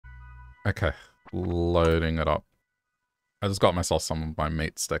Okay, loading it up. I just got myself some of my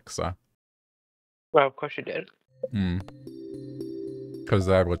meat sticks, so. Well, of course you did. Hmm. Because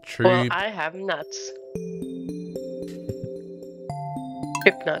they were Well, cheap. I have nuts.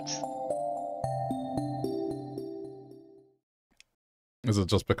 Chip nuts. Is it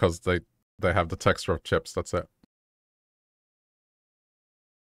just because they have the texture of chips, that's it?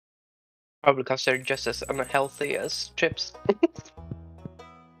 Probably because they're just as unhealthy as chips.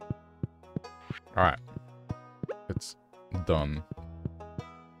 Alright. It's done.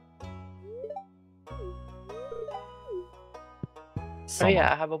 Oh Summer.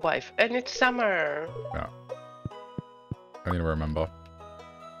 yeah, I have a wife. And it's summer! Yeah. I need to remember.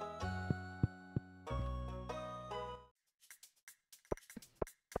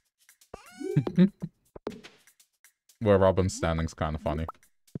 Where Robin's standing's kind of funny.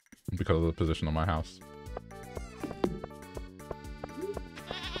 Because of the position of my house.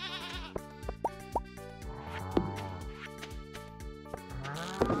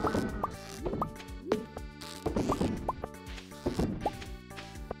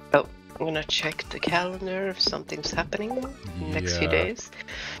 Oh, I'm gonna check the calendar if something's happening next few days.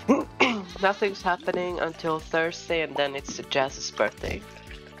 Nothing's happening until Thursday, and then it's Jazz's birthday.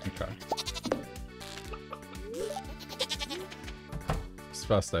 Okay. It's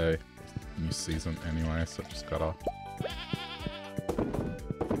first day of new season anyway, so just gotta...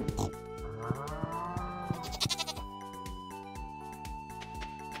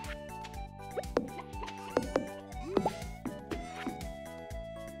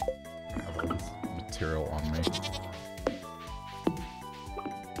 have all this material on me.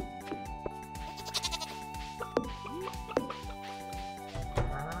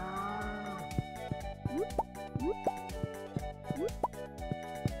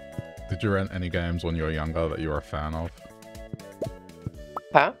 Did you rent any games when you were younger that you were a fan of?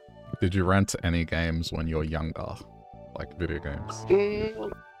 Huh? Did you rent any games when you were younger? Like video games?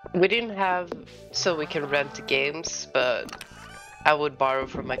 We didn't have so we can rent games, but I would borrow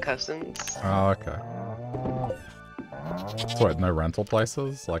from my cousins. Oh, okay. So wait, no rental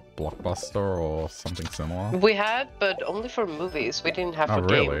places? Like Blockbuster or something similar? We had, but only for movies. We didn't have Oh, for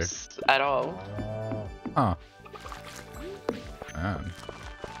really? games at all. Huh. Man.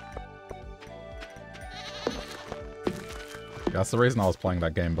 Yeah, that's the reason I was playing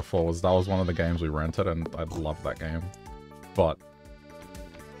that game before, was that was one of the games we rented, and I loved that game. But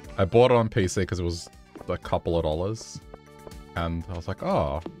I bought it on PC because it was a couple of dollars, and I was like,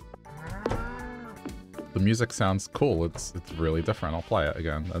 oh, the music sounds cool, it's really different, I'll play it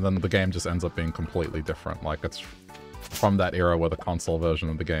again. And then the game just ends up being completely different, like it's from that era where the console version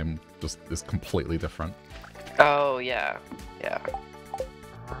of the game just is completely different. Oh yeah, yeah.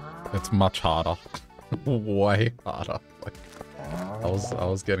 It's much harder. Way harder. Like, I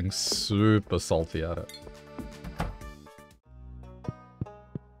was getting super salty at it.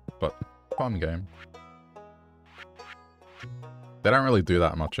 But fun game. They don't really do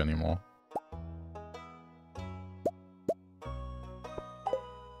that much anymore.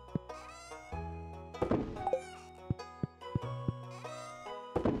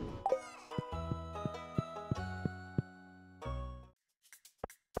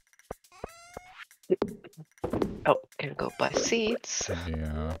 Oh, gonna go buy seeds.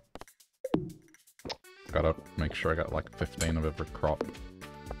 Yeah. Gotta make sure I got like 15 of every crop.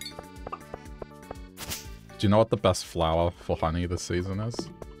 Do you know what the best flower for honey this season is?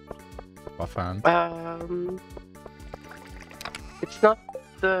 Offhand? It's not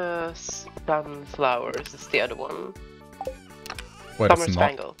the sunflowers, it's the other one. Wait, Summer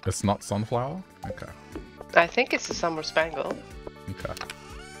Spangle. It's not sunflower? Okay. I think it's the Summer Spangle. Okay.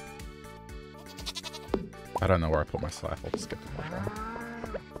 I don't know where I put my scythe, I'll just get to that one.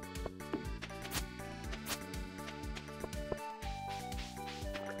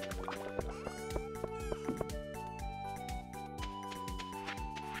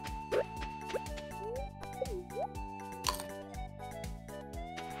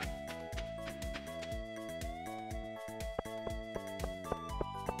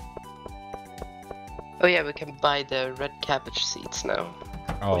 Oh yeah, we can buy the red cabbage seeds now,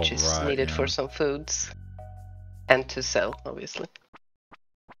 Oh, which is right, needed yeah. for some foods. And to sell, obviously.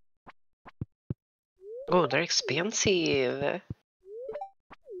 Oh, they're expensive.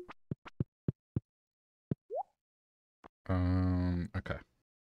 Okay.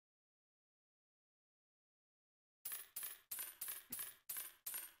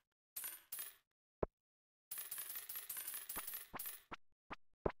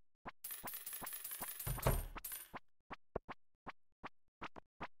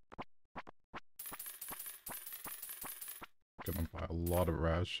 Gonna buy a lot of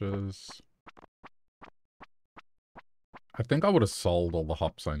radishes. I think I would have sold all the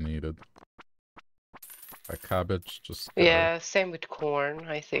hops I needed. Like cabbage, just go. Yeah, same with corn,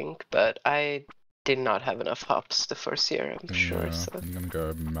 I think, but I did not have enough hops the first year, I'm sure. Yeah, So I'm gonna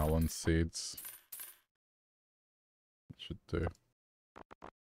go melon seeds. Should do.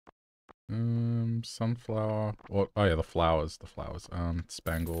 Sunflower. Oh yeah, the flowers.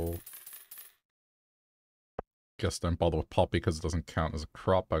 Spangle. Guess don't bother with poppy because it doesn't count as a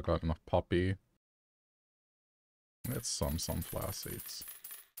crop. I got enough poppy. Let's some sunflower seeds.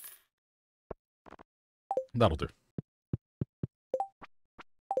 That'll do.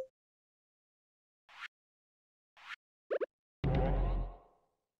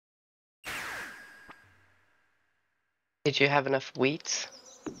 did you have enough wheat?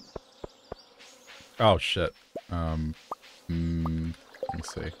 Oh shit. Let me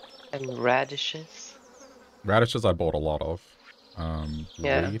see. And radishes? Radishes I bought a lot of.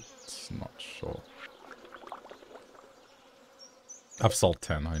 Yeah. Wheat, not sure. I've sold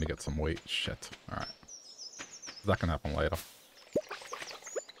 10. I need to get some wheat. Shit. Alright. That can happen later.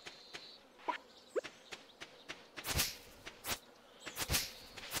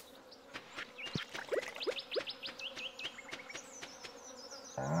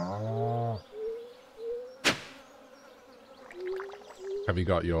 Have you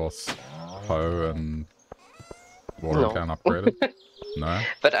got your hoe and watering No. can upgraded? No?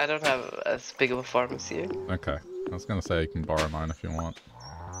 But I don't have as big of a farm as you. Okay. I was gonna say you can borrow mine if you want.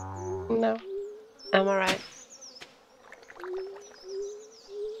 No, I'm alright.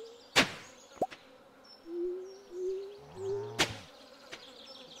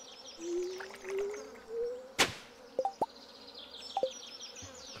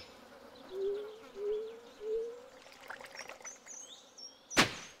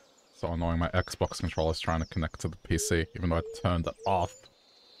 So annoying, my Xbox controller's trying to connect to the PC, even though I turned it off.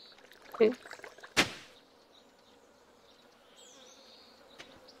 Hmm.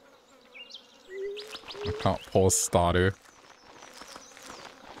 I can't pause Stardew.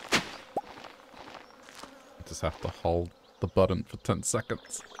 I just have to hold the button for 10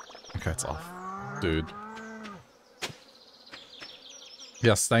 seconds. Okay, it's off. Dude.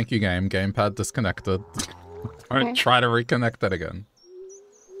 Yes, thank you, game. Gamepad disconnected. Don't try to reconnect it again.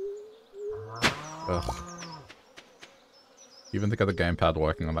 Ugh. Even to get the gamepad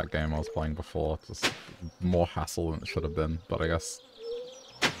working on that game I was playing before, just more hassle than it should have been. But I guess,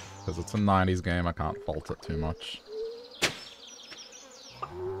 because it's a 90s game, I can't fault it too much.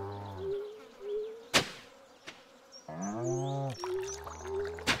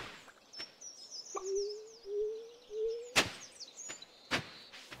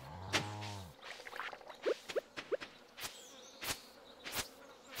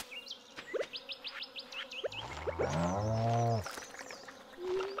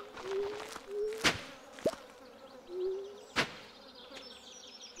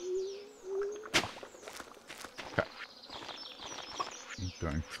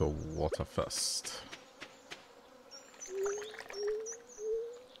 Going to water first.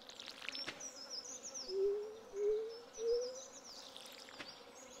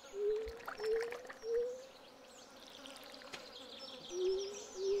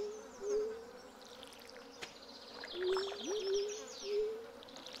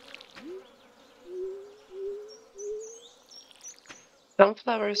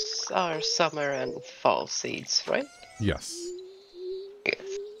 Sunflowers are summer and fall seeds, right? Yes. Yes.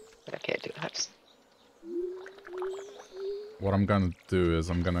 Okay, I do have some. What I'm gonna do is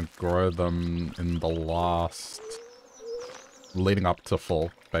I'm gonna grow them in the last... leading up to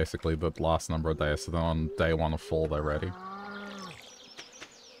fall, basically, the last number of days. So then on day 1 of fall, they're ready.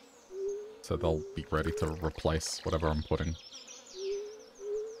 So they'll be ready to replace whatever I'm putting.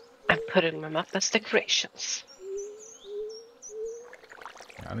 I'm putting them up as decorations.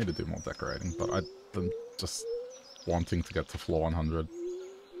 Yeah, I need to do more decorating, but I'm just wanting to get to floor 100.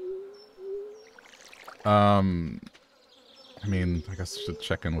 I mean, I guess I should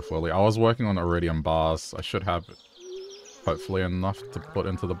check in with Lily. I was working on iridium bars. I should have, hopefully, enough to put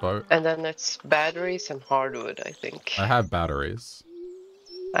into the boat. And then it's batteries and hardwood, I think. I have batteries.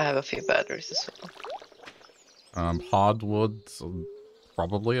 I have a few batteries as well. Hardwood,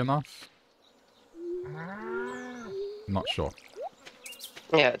 probably enough. Not sure.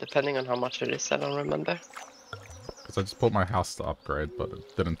 Yeah, depending on how much it is, I don't remember. Because I just put my house to upgrade, but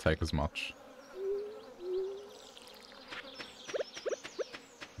it didn't take as much.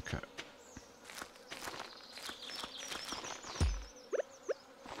 Okay.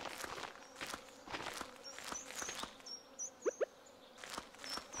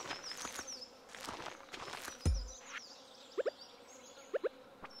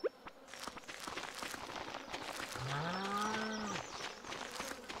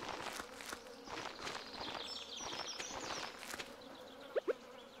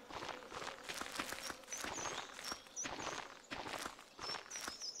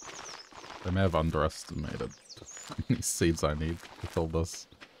 They may have underestimated how many seeds I need to fill this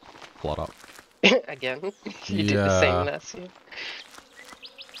plot up. Again, you did the same last year.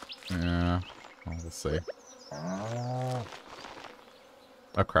 Yeah, well, we'll see. Oh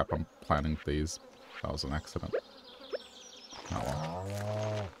crap, I'm planting these. That was an accident. Oh well.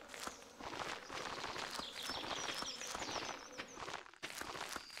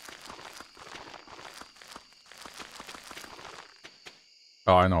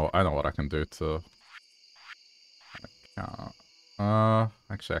 Oh, I know what I can do to...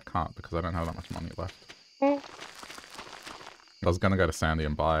 actually I can't because I don't have that much money left. I was gonna go to Sandy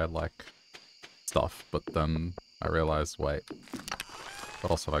and buy, like, stuff, but then I realized, wait,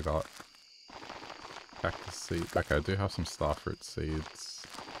 what else have I got? Cactus seed. Okay, I do have some starfruit seeds.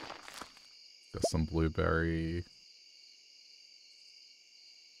 Got some blueberry.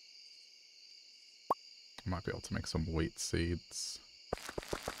 I might be able to make some wheat seeds.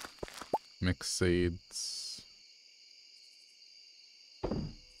 Mixed seeds.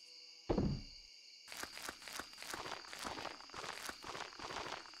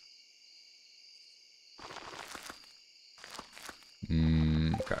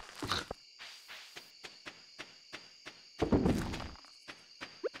 Okay.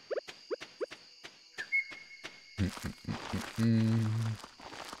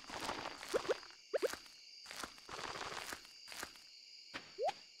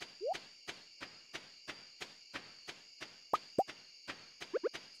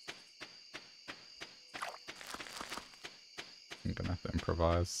 I'm gonna have to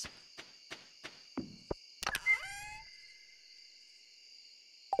improvise.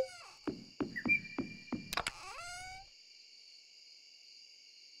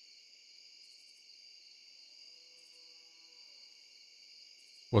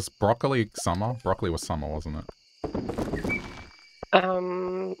 Was broccoli summer? Broccoli was summer, wasn't it?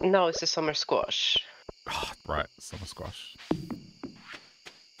 No, it's a summer squash. Oh, right, summer squash. I'm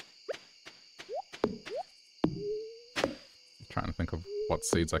trying to think of what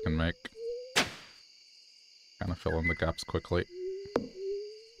seeds I can make. Kind of fill in the gaps quickly.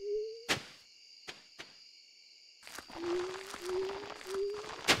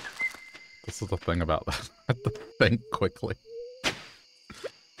 This is the thing about that. I have to think quickly.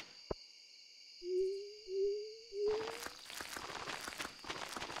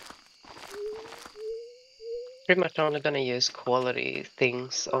 Pretty much only gonna use quality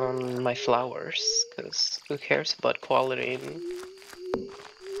things on my flowers, because who cares about quality in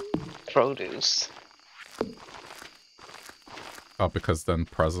produce? Oh, because then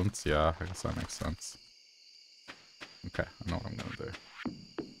presents? Yeah, I guess that makes sense. Okay, I know what I'm gonna do.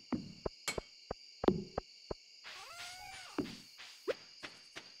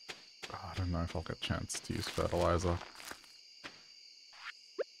 Oh, I don't know if I'll get a chance to use fertilizer.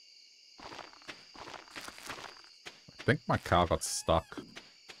 I think my cow got stuck.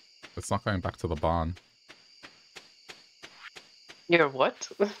 It's not going back to the barn. Your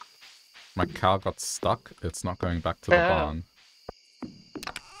what? My cow got stuck. It's not going back to the barn.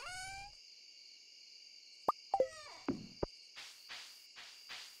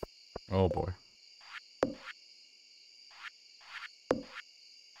 Oh boy.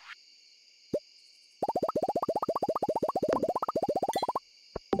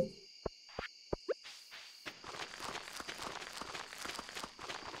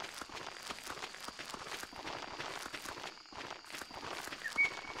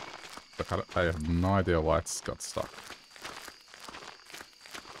 I have no idea why it's got stuck.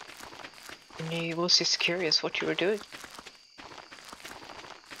 I was just curious what you were doing.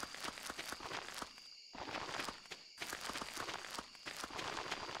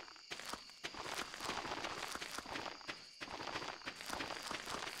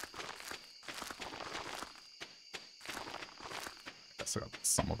 I guess I got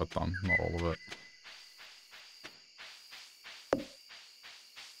some of it done, not all of it.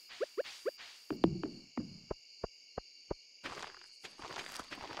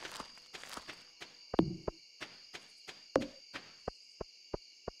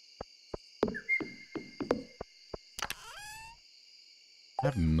 I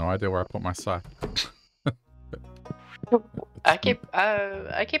have no idea where I put my scythe. I keep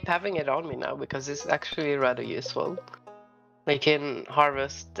having it on me now because it's actually rather useful. You can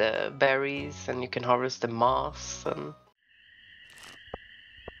harvest the berries and you can harvest the moss, and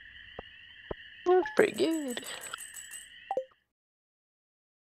that's pretty good.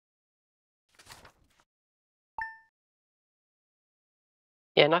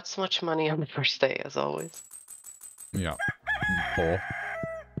 Yeah, not so much money on the first day as always. Yeah. Poor.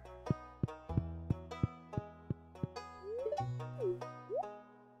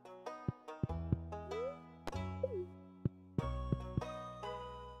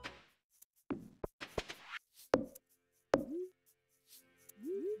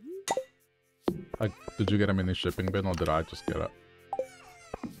 Did you get a mini shipping bin or did I just get it?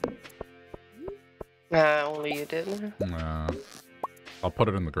 Only you did. I'll put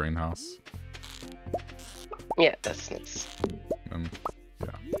it in the greenhouse. Yeah, that's nice. Yeah.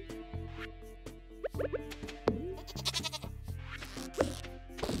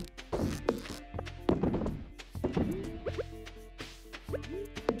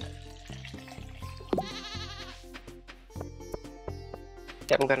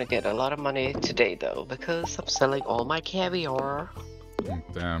 I'm gonna get a lot of money today though, because I'm selling all my caviar.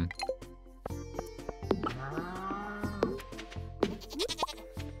 Damn.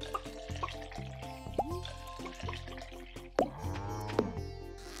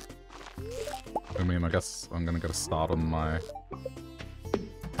 I mean, I guess I'm gonna get a start on my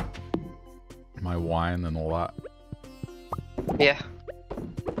wine and all that. Yeah.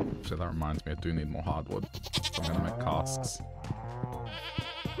 Actually, that reminds me, I do need more hardwood. So I'm gonna make casks.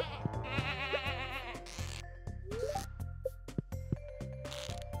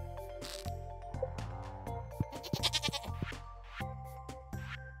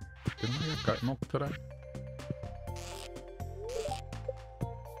 Didn't I get goat milk today?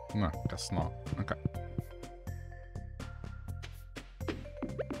 No, guess not. Okay.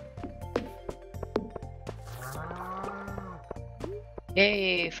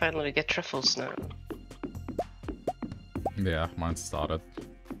 Yay, finally get truffles now. Yeah, mine started.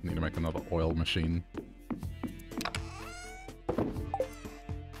 Need to make another oil machine.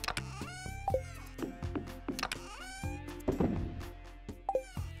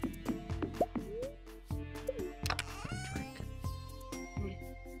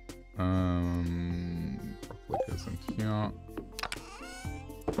 Broccoli goes in here.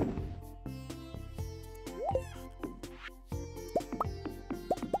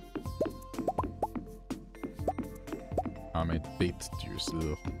 I made beet juice.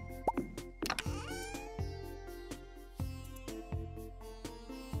 Ugh.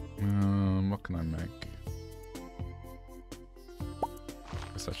 What can I make?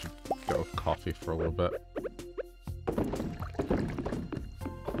 Guess I should go with coffee for a little bit.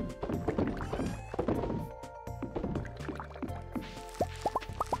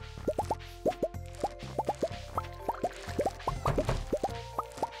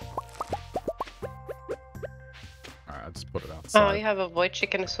 Oh, you have a void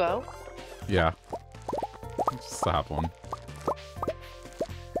chicken as well? Yeah. Just have one.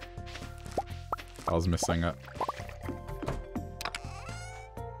 I was missing it.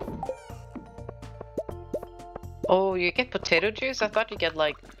 Oh, you get potato juice? I thought you get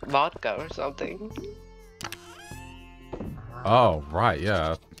like vodka or something. Oh, right,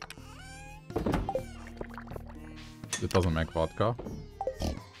 yeah. It doesn't make vodka?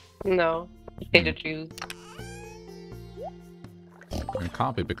 No, potato juice. It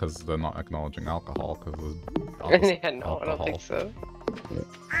can't be because they're not acknowledging alcohol, because there's yeah, no, alcohol. I don't think so.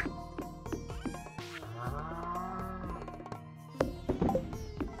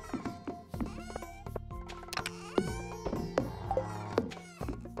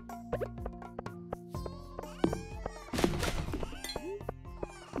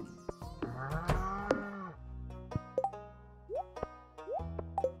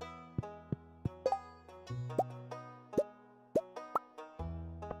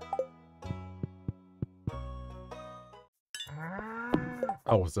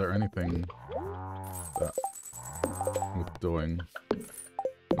 Oh, is there anything that we're doing?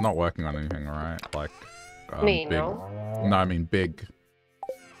 I'm not working on anything, right? Like, Me, big... no? No, I mean big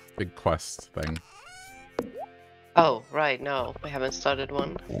quest thing. Oh, right, no. I haven't started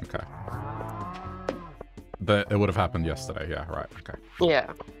one. Okay. It would have happened yesterday, yeah, right, okay.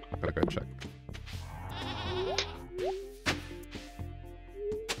 Yeah. Gotta go check.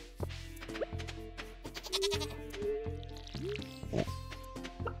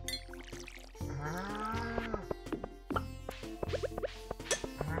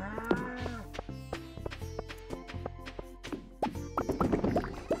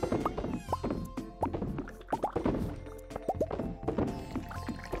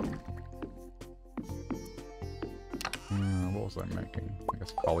 What was I making? I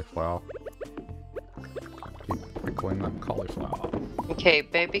guess cauliflower. Keep pickling that cauliflower. Okay,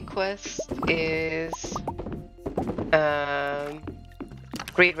 baby quest is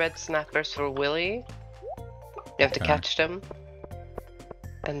breed red snappers for Willy. You have to catch them.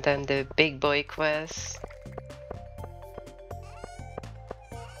 And then the big boy quest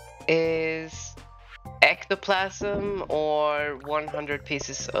is ectoplasm or 100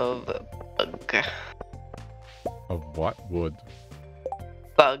 pieces of bug. Of what? Wood?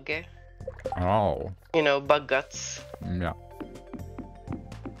 Bug. Oh. You know, bug guts. Yeah.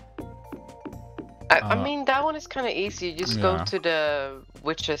 I mean, that one is kind of easy. You just go yeah. to the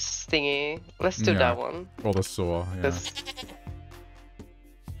witches thingy. Let's do that one. Or the sewer, yeah.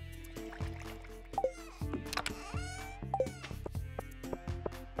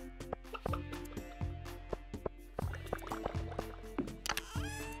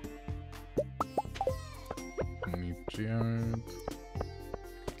 Geode.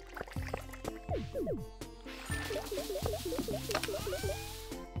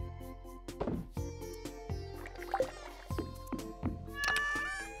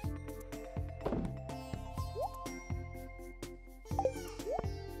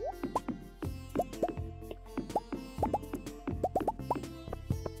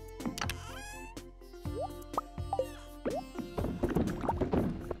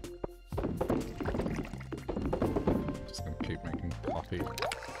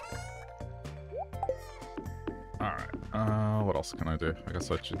 What can I do? I guess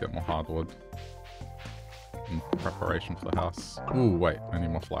I should get more hardwood in preparation for the house. Ooh, wait, I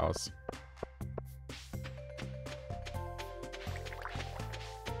need more flowers.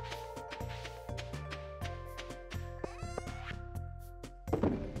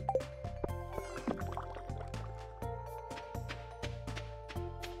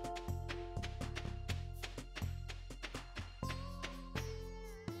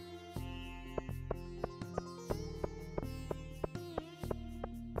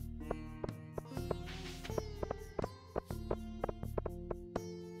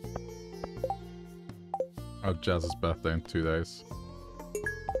 Jazz's birthday in 2 days.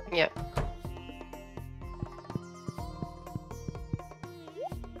 Yeah.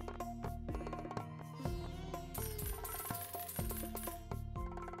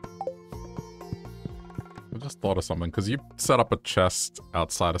 I just thought of something, because you set up a chest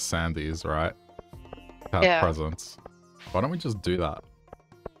outside of Sandy's, right? To have presents. Why don't we just do that?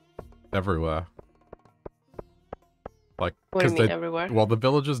 Everywhere. Like, what do you mean everywhere? Well, the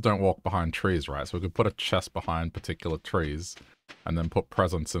villagers don't walk behind trees, right? So we could put a chest behind particular trees and then put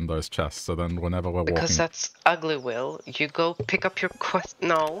presents in those chests. So then whenever we're walking... Because that's ugly, Will. You go pick up your quest...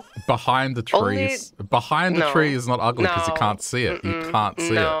 No. Behind the trees. Behind the tree is not ugly because you can't see it. You can't see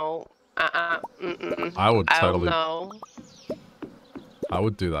it. No. I would totally... I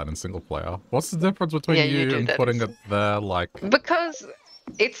would do that in single player. What's the difference between you and putting it there, like... Because...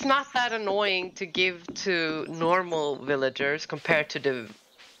 It's not that annoying to give to normal villagers compared to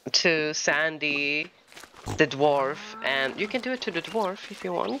Sandy, the dwarf, and you can do it to the dwarf if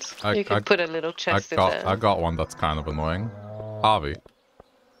you want. You can put a little chest in there. I got one that's kind of annoying. Harvey.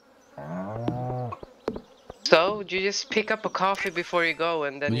 So you just pick up a coffee before you go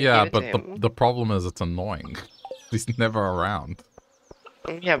and then you give it to him. But the problem is it's annoying. He's never around.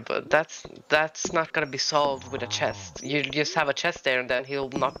 Yeah, but that's not gonna be solved with a chest. You just have a chest there and then he'll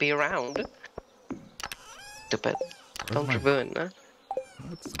not be around. Stupid. Don't ruin that.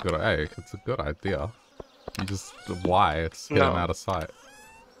 It's a good it's a good idea. You just it's get him out of sight.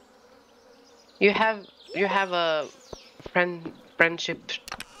 You have a friendship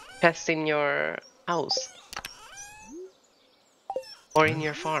chest in your house. Or in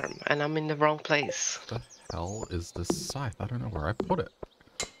your farm, and I'm in the wrong place. What the hell is this scythe? I don't know where I put it.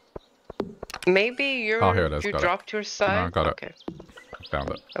 Maybe you dropped your scythe? No, I got it. I found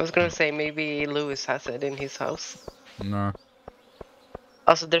it. I was gonna say maybe Lewis has it in his house. No.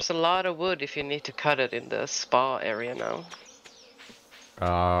 Also, there's a lot of wood if you need to cut it in the spa area now.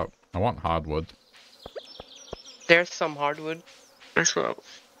 I want hardwood. There's some hardwood as well.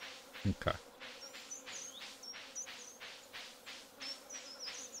 Okay.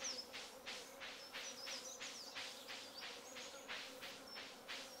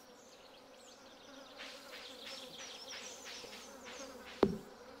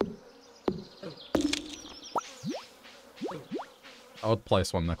 I would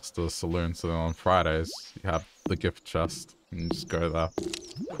place one next to the saloon, so then on Fridays you have the gift chest and you just go there.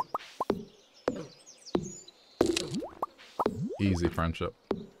 Easy friendship.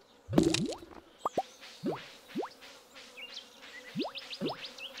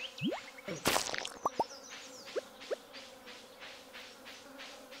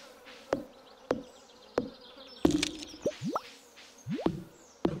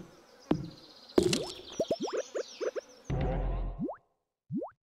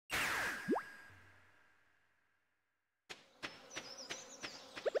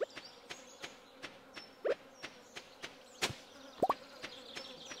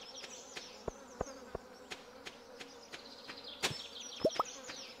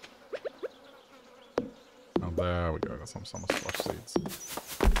 There we go, got some summer squash seeds.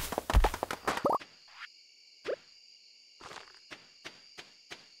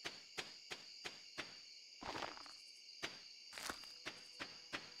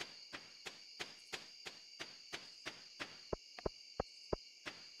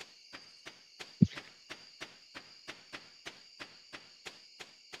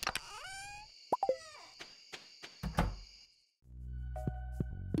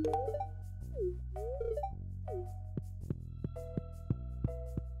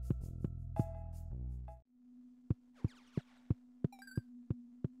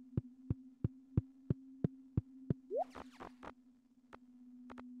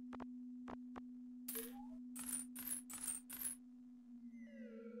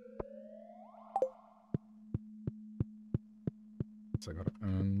 So I gotta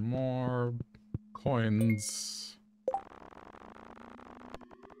earn more coins.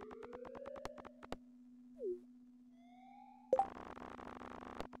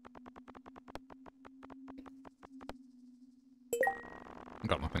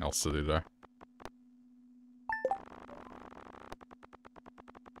 Got nothing else to do there.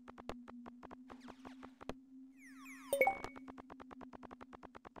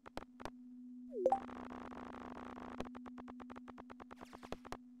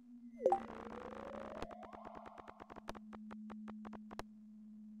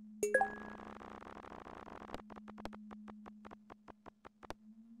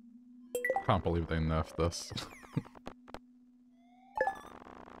 Can't believe they nerfed this.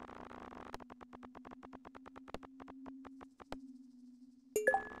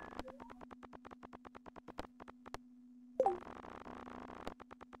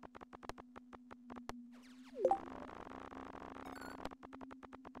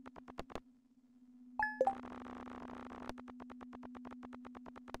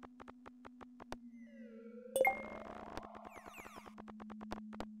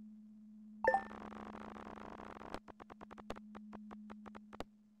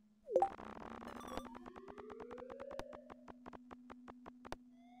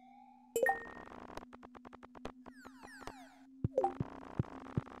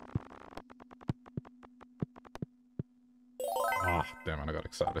 Ah, damn it, I got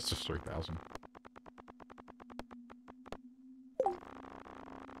excited. It's just 3,000.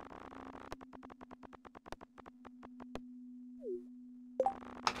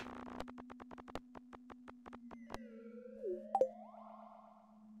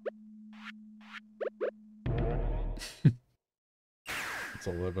 It's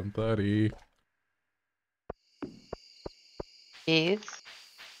 11:30. Yes.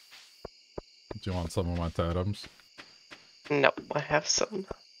 Do you want some of my totems? No, I have some.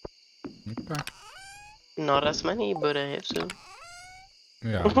 Okay. Not as many, but I have some.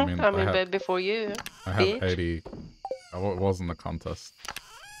 Yeah, I mean, I'm in bed before you. I have bitch. 80. Oh, it wasn't a contest.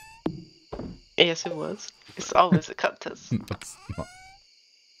 Yes, it was. It's always a contest. That's not.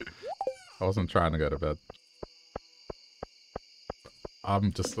 I wasn't trying to go to bed.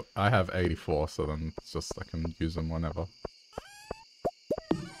 I have 84, so then it's just I can use them whenever.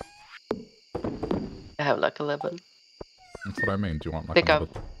 I have like 11. That's what I mean. Do you want like Pick another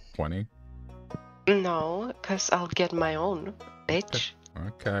up. 20? No, because I'll get my own, bitch.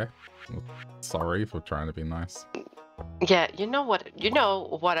 Okay. Well, sorry for trying to be nice. Yeah, you know what? You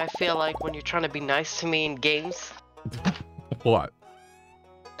know what I feel like when you're trying to be nice to me in games? What?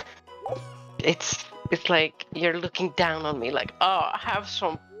 It's like you're looking down on me, like, oh, have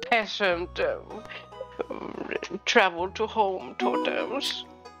some peasant travel to home totems.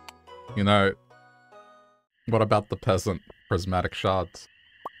 You know, what about the peasant prismatic shards?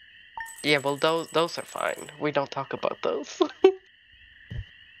 Yeah, well, those are fine. We don't talk about those.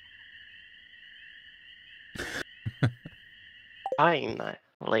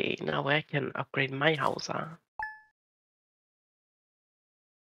 Finally, now I can upgrade my house, huh?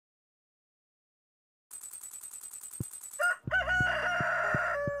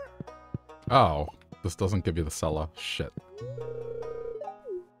 Oh, this doesn't give you the cellar. Shit.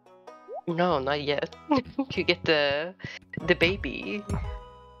 No, not yet. You get the baby.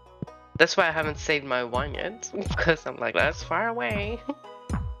 That's why I haven't saved my wine yet, because I'm like, that's far away.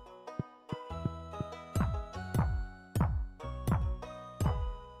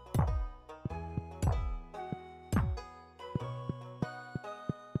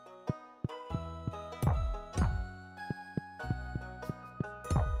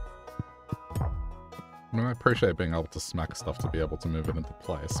 I mean, I appreciate being able to smack stuff to be able to move it into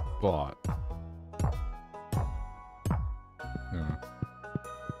place, but... Yeah.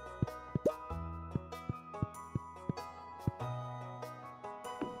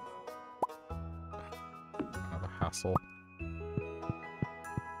 Another hassle.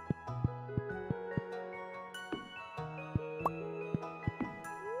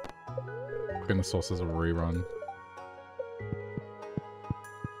 Clean the source is a rerun.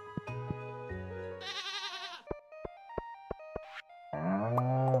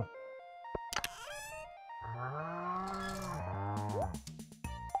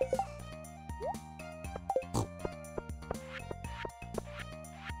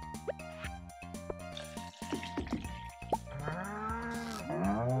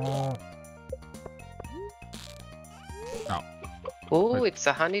 Oh, it's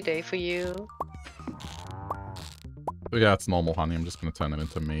a honey day for you. Yeah, it's normal honey. I'm just gonna turn it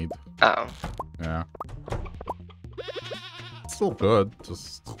into mead. Oh. Yeah. It's still good,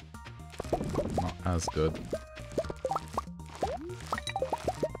 just not as good.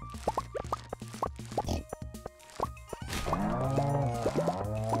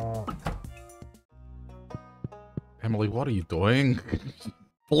 Emily, what are you doing?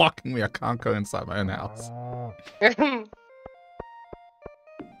 Blocking me. I can't go inside my own house.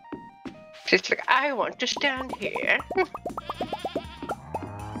 She's like, I want to stand here.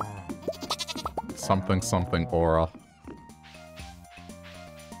 Something, something, aura.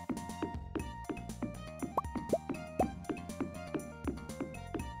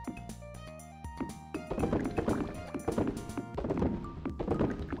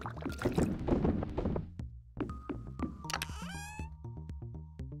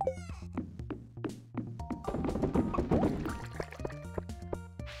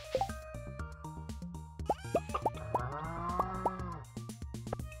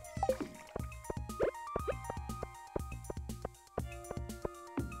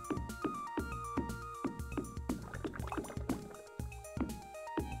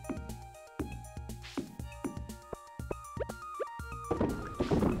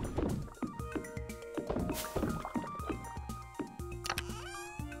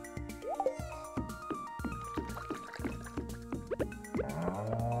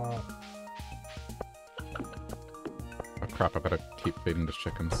 Crap, I better keep feeding the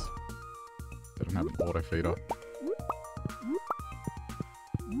chickens. They don't have an auto feeder.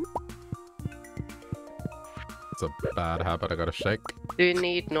 It's a bad habit I gotta shake. Do you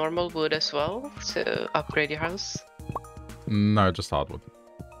need normal wood as well to upgrade your house? No, just hardwood.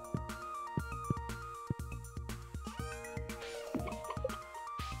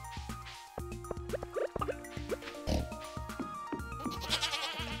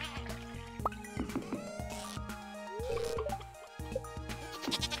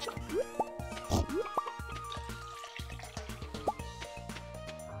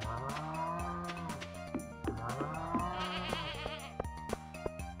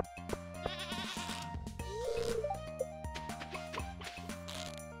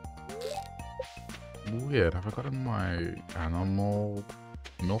 Weird, have I gotten my animal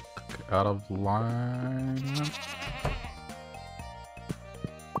milk out of line?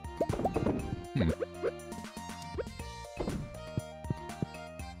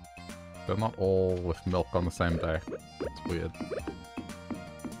 They're not all with milk on the same day. It's weird.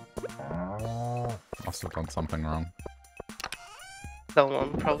 Must have done something wrong.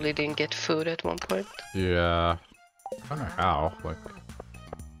 Someone probably didn't get food at one point. Yeah. I don't know how, like...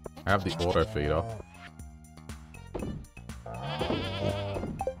 I have the auto feeder.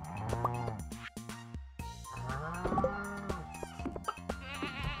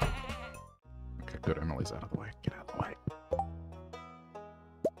 Okay, good. Emily's out of the way. Get out of the way.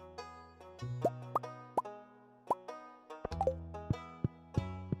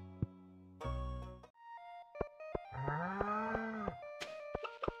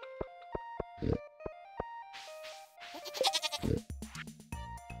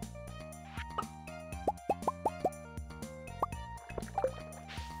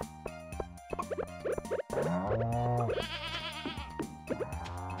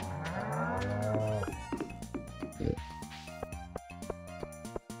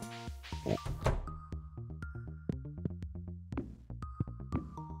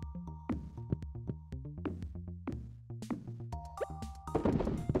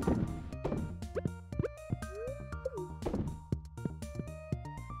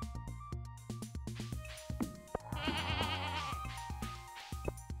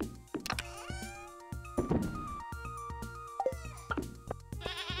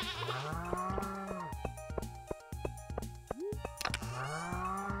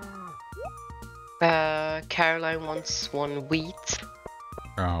 Caroline wants 1 wheat.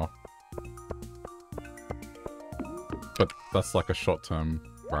 Oh. But that's like a short term,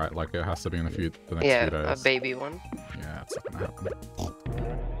 right? Like it has to be in the next few days. Yeah, a baby one. Yeah, it's not gonna happen.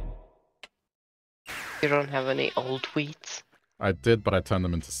 You don't have any old wheat? I did, but I turned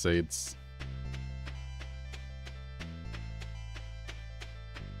them into seeds.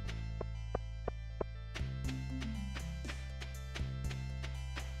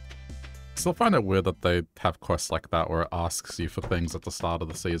 Still find it weird that they have quests like that where it asks you for things at the start of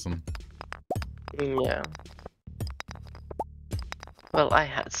the season. Yeah. Well, I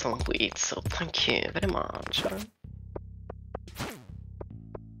had some wheat, so thank you very much.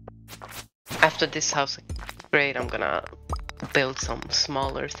 After this house upgrade, I'm gonna build some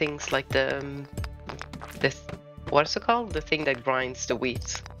smaller things like the what's it called? The thing that grinds the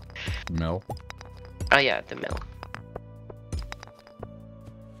wheat. Mill. Oh yeah, the mill.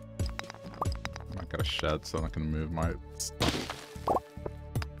 I got a shed so I can move my stuff.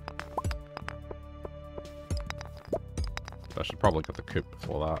 I should probably get the coop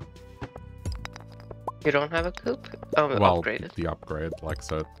before that. You don't have a coop? Oh, Well, upgrade it. the upgrade, like,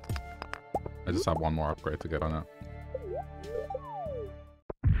 so... I just have one more upgrade to get on it.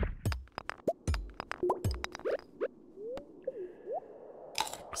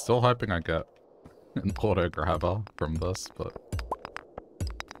 Still hoping I get an auto grabber from this, but...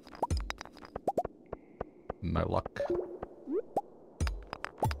 no luck.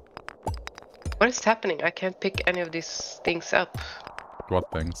 What is happening? I can't pick any of these things up.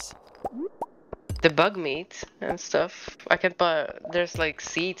 What things? The bug meat and stuff. I can't buy. There's like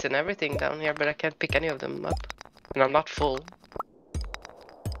seeds and everything down here, but I can't pick any of them up. And I'm not full.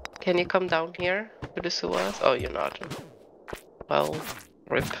 Can you come down here to the sewers? Oh, you're not. Well,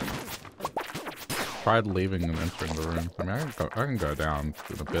 rip. Tried leaving and entering the room. I mean, I can go down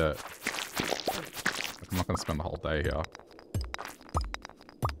in a bit. I'm not gonna spend the whole day here.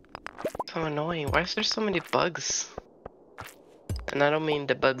 So annoying. Why is there so many bugs? And I don't mean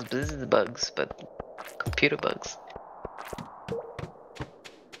the bugs, but computer bugs.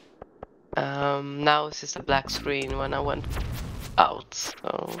 Now it's just a black screen when I went out,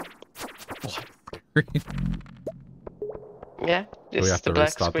 so... Yeah, just the black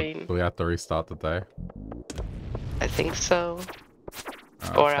screen. Do we have to restart the day? I think so.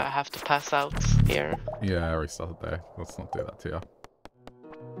 Oh, Or I have to pass out here. Yeah, restart the day. Let's not do that to you.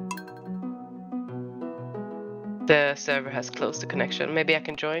 The server has closed the connection. Maybe I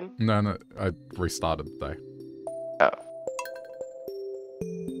can join? No, I restarted the day. Oh.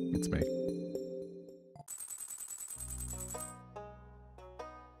 It's me.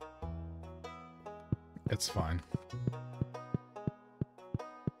 It's fine.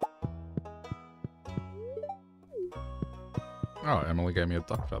 Oh, Emily gave me a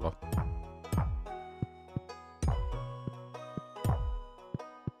duck feather.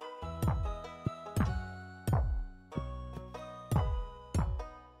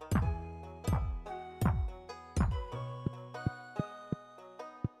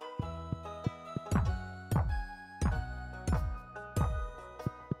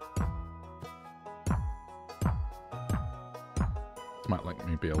 Might let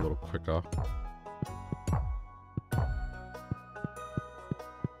me be a little quicker.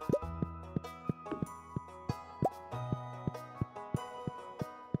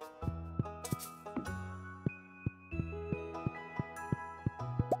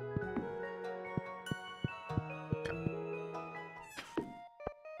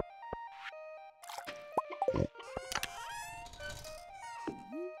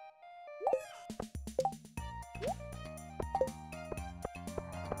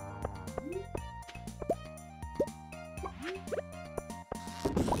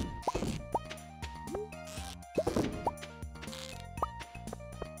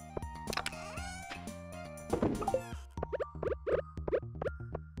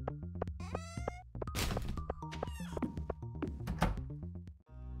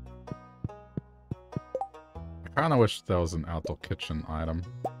 I kinda wish there was an outdoor kitchen item.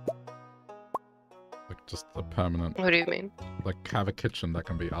 Like, just a permanent... What do you mean? Like, have a kitchen that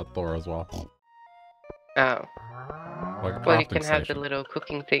can be outdoor as well. Oh. Like a crafting Well, you can have station. the little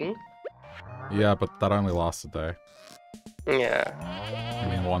cooking thing. Yeah, but that only lasts a day. Yeah. I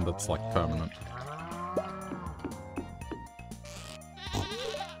mean, one that's, like, permanent.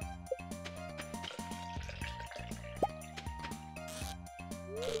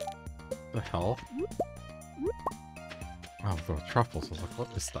 The hell? Oh, there were truffles. I was like,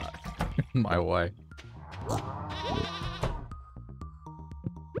 what is that? In my way.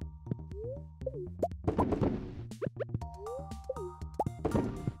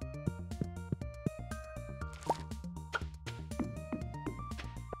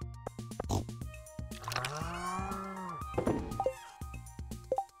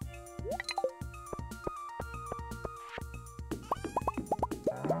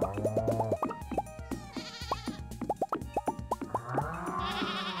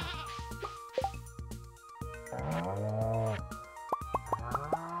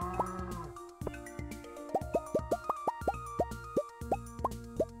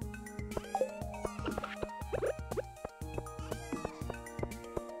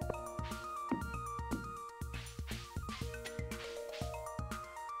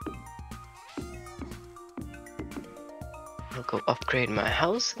 I'll go upgrade my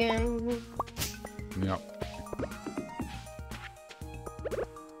house again. Yep.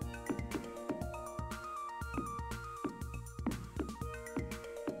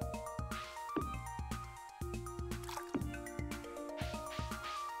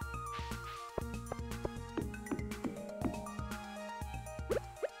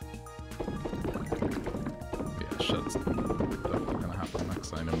 That's definitely gonna happen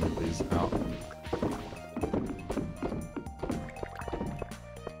next time I move these out.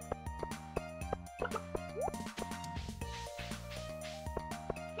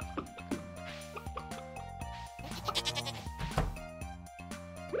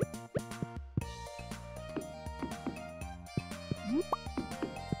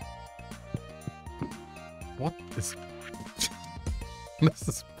 What is... This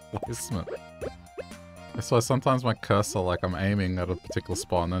is placement. So sometimes my cursor, like I'm aiming at a particular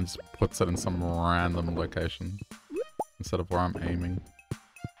spot and then just puts it in some random location instead of where I'm aiming.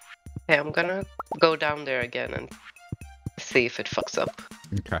 Okay, I'm gonna go down there again and see if it fucks up.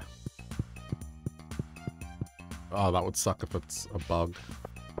 Okay. Oh, that would suck if it's a bug.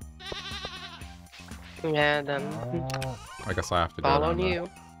 Yeah, then I guess I have to go fall down on there. you.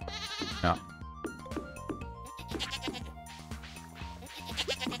 Yeah.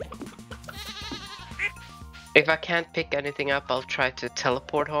 If I can't pick anything up, I'll try to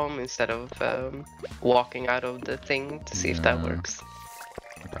teleport home instead of walking out of the thing to see if that works.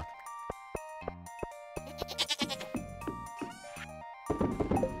 Okay.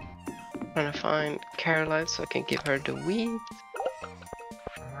 Trying to find Caroline so I can give her the weed.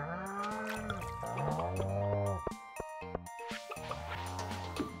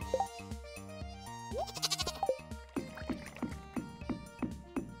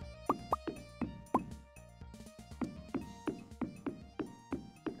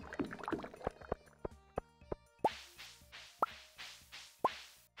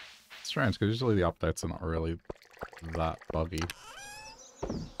 Strange, because usually the updates are not really that buggy.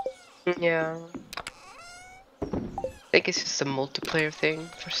 Yeah. I think it's just a multiplayer thing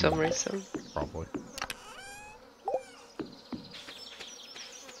for some reason. Probably.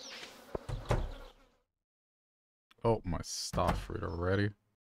 Oh, my starfruit already.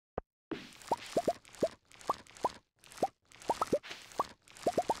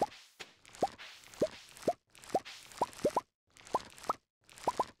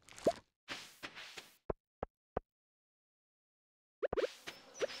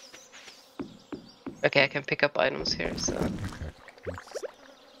 Okay, I can pick up items here, so... Okay.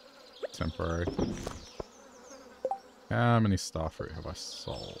 Temporary. How many starfruit have I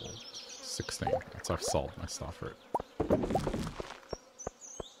sold? 16. That's I've sold my starfruit.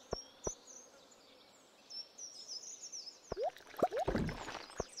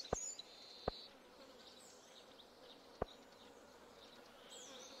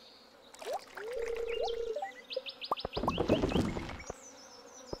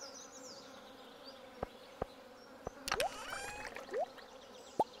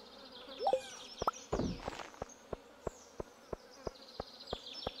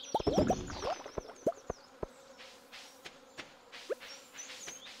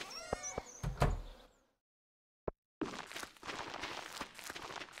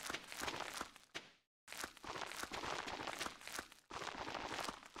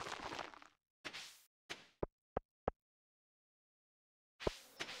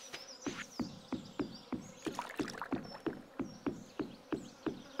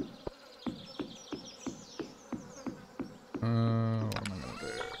 What am I gonna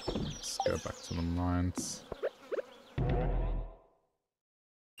do? Let's go back to the mines.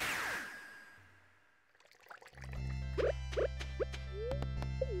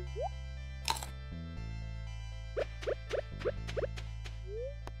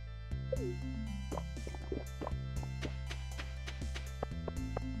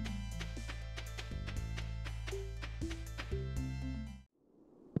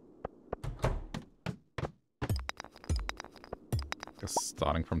 Guess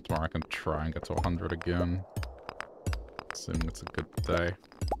starting from tomorrow I can try and get to 100 again. Assuming it's a good day.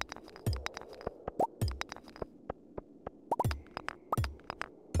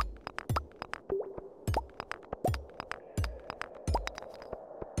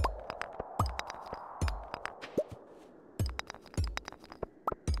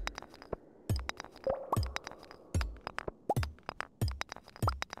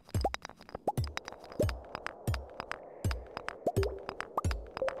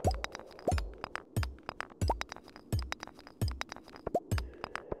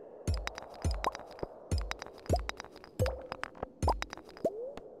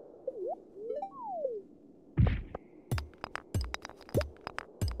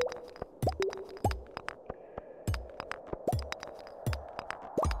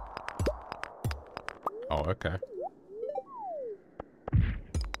 Oh, okay.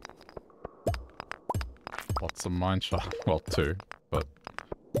 Lots of mine shaft. Well, 2, but...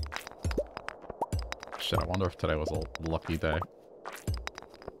 Shit, I wonder if today was a lucky day.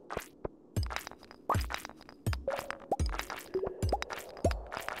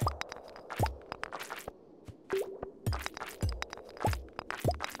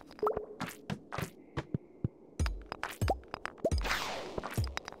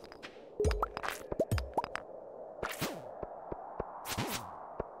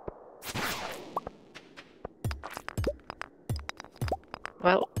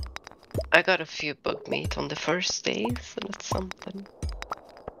 Well, I got a few bug meat on the first day, so that's something.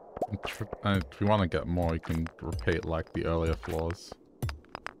 If you want to get more, you can repeat like the earlier floors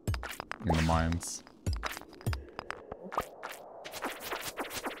in the mines.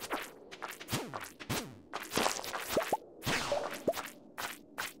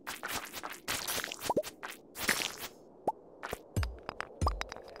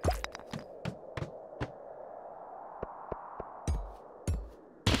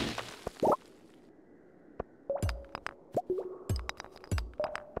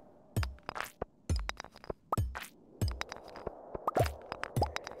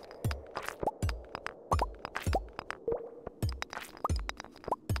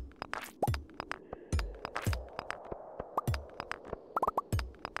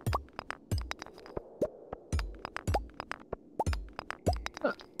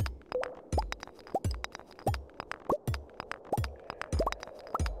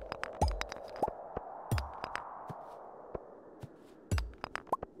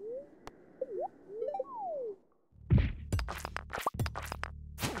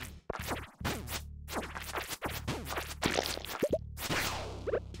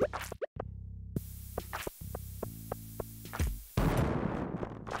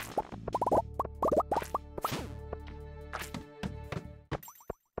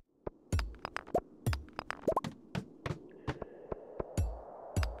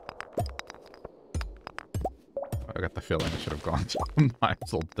 I got the feeling I should have gone to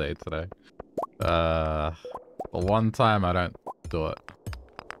mines all day today. The one time I don't do it.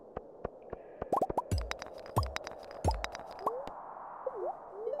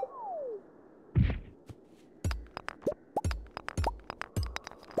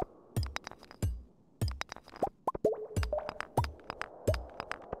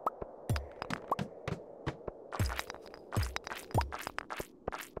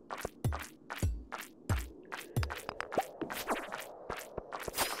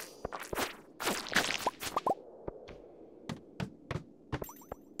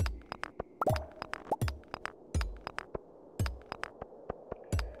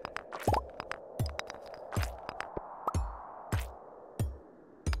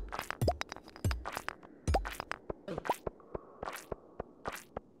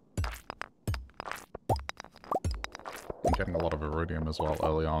 I'm getting a lot of iridium as well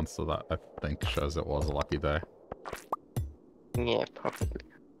early on, so that I think shows it was a lucky day. Yeah, probably.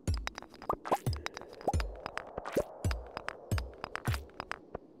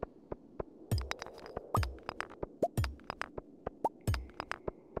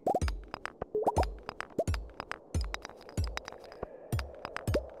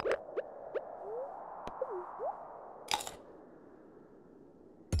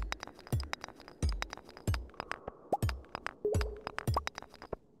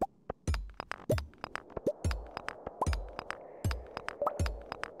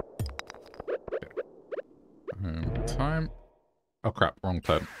 Time. Oh crap, wrong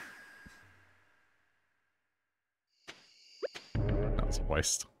turn. That's a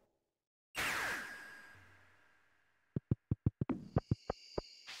waste.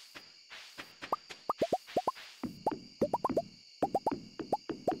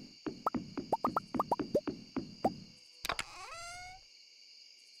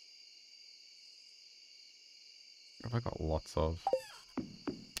 Have I got lots of?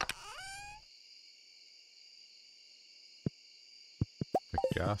 I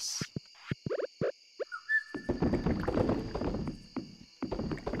guess.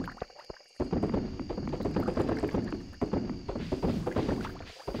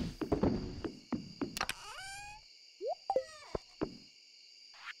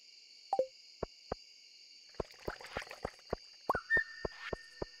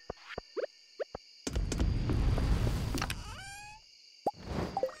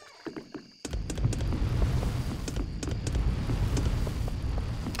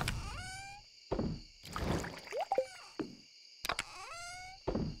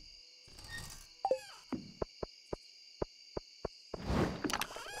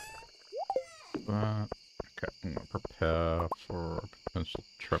 Okay, I'm gonna prepare for a potential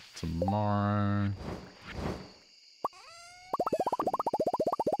trip tomorrow.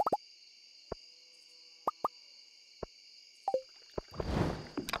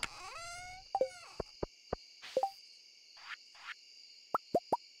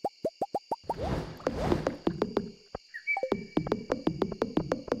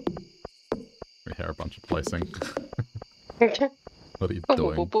 We hear a bunch of placing. What are you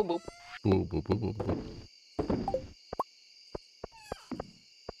doing? Boop, boop, boop. Boop, boop, boop, boop, boop.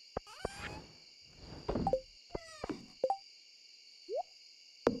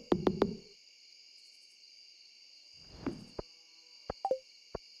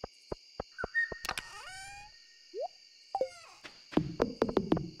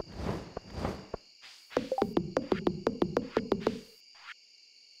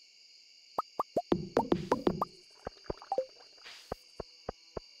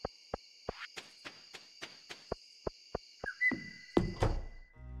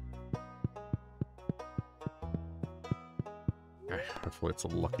 Hopefully it's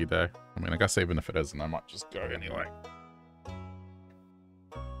a lucky day. I mean, I guess even if it isn't, I might just go anyway.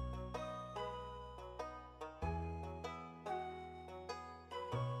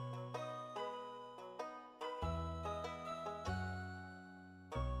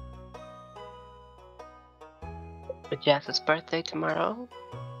 Jazz's birthday tomorrow.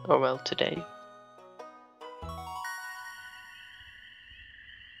 Or well, today.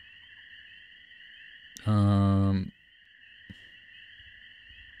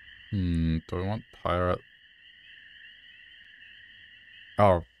 Do we want pirate?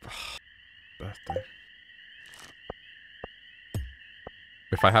 Oh, birthday.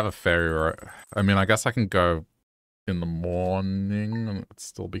 If I have a ferry, I mean, I guess I can go in the morning and it'd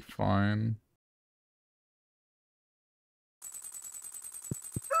still be fine.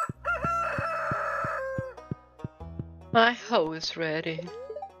 My hoe is ready.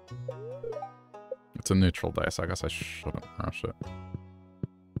 It's a neutral day, so I guess I shouldn't rush it.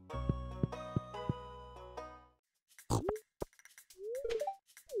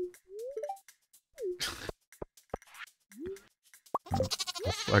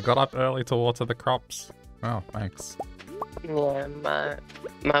 I got up early to water the crops. Oh, thanks. Yeah,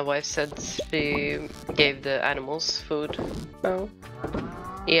 my wife said she gave the animals food. Oh.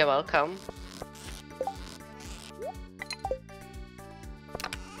 Yeah, welcome.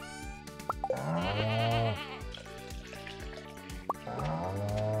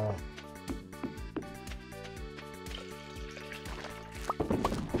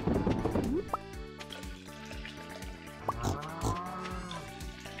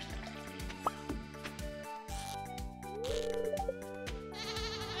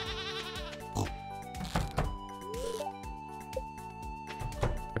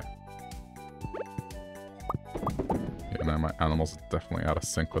 Animals are definitely out of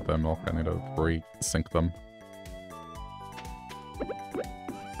sync with their milk. I need to re-sync them.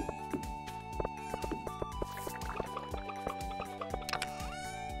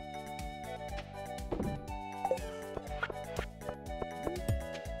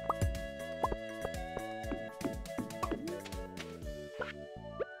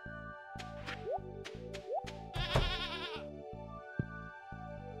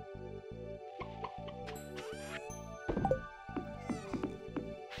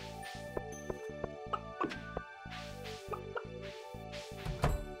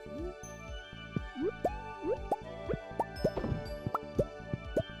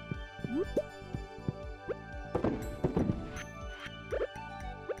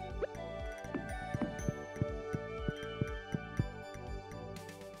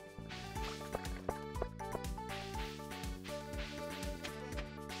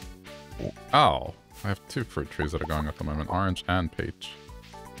 Oh, I have two fruit trees that are going at the moment, orange and peach.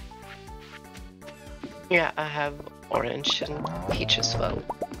 Yeah, I have orange and peach as well.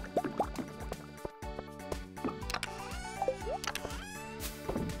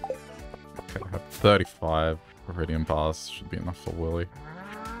 Okay, I have 35 iridium bars, should be enough for Willy.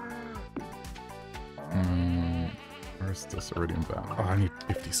 Where's this iridium bar? Oh, I need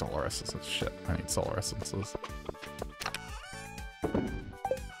 50 solar essences. Shit, I need solar essences.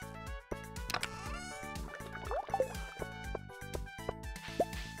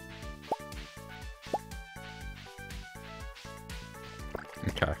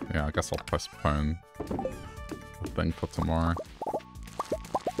 I guess I'll postpone the thing for tomorrow.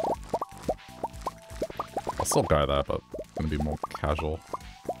 I'll still go there, but it's gonna be more casual.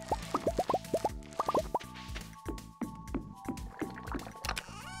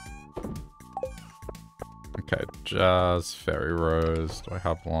 Okay, Jazz, Fairy Rose. Do I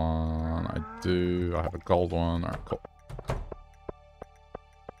have one? I do. I have a gold one. Alright, cool.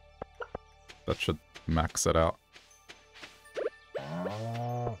 That should max it out.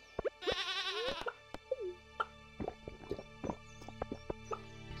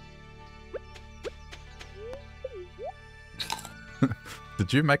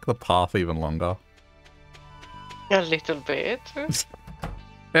 Did you make the path even longer? A little bit.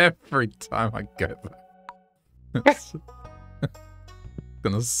 Every time I go there. It's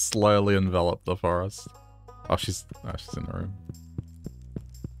gonna slowly envelop the forest. Oh, she's in the room.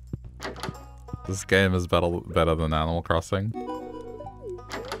 This game is better than Animal Crossing.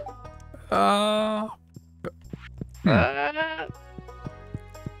 Trying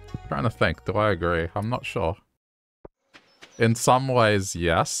to think, do I agree? I'm not sure. In some ways,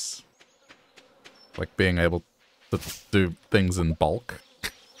 yes. Like being able to do things in bulk.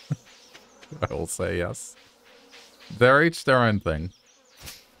 I will say yes. They're each their own thing.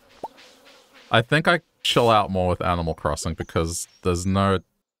 I think I chill out more with Animal Crossing because there's no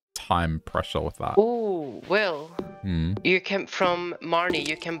time pressure with that. Ooh, Will. Hmm. You can, from Marnie,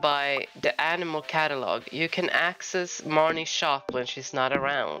 you can buy the animal catalog. You can access Marnie's shop when she's not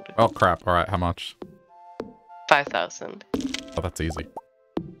around. Oh crap! All right, how much? 5,000. Oh, that's easy.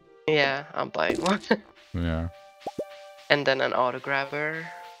 Yeah, I'm buying one. Yeah. And then an auto grabber.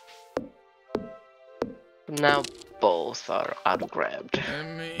 Now both are auto grabbed. I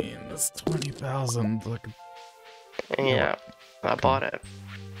mean, it's 20,000. Like, Yeah, I bought it.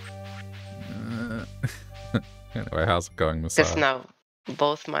 Anyway, how's it going, Miss? Because now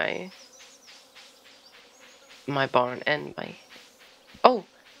both my barn and my... Oh!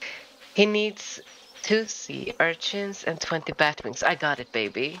 He needs 2 sea urchins and 20 batwings. I got it,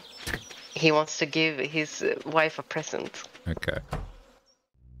 baby. He wants to give his wife a present. Okay.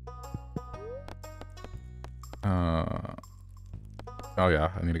 Oh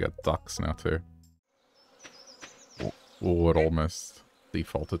yeah, I need to get ducks now too. Oh, it almost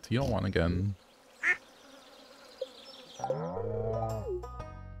defaulted to your one again.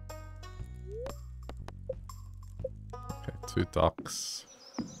 Okay, 2 ducks.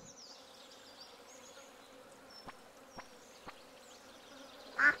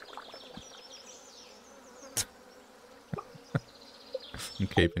 I'm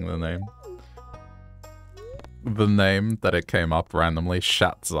keeping the name. The name that it came up randomly,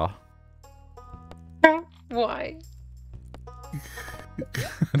 Shatza. Why?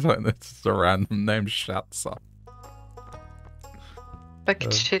 I don't know, it's just a random name, Shatza. Like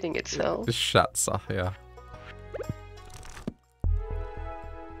it's shitting itself. Shatza, yeah.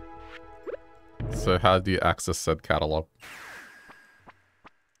 So how do you access said catalog?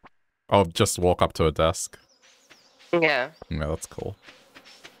 Oh, just walk up to a desk. Yeah. Yeah, that's cool.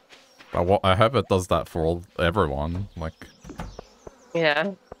 I hope it does that for everyone. Like,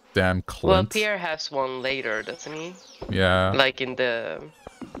 Yeah. damn Clint. Well, Pierre has one later, doesn't he? Yeah. Like in the...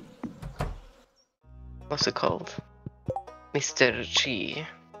 What's it called? Mr. Chi.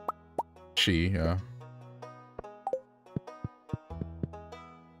 Chi, yeah.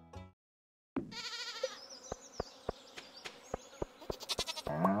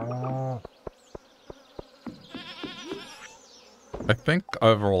 I think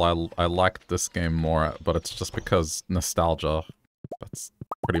overall I liked this game more, but it's just because nostalgia. That's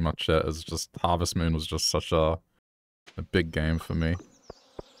pretty much it. It's just Harvest Moon was just such a big game for me.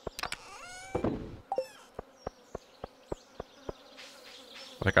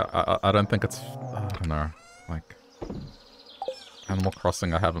 Like I don't think it's, I don't know, like Animal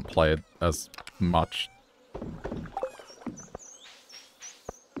Crossing I haven't played as much.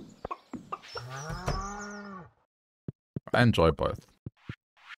 I enjoy both.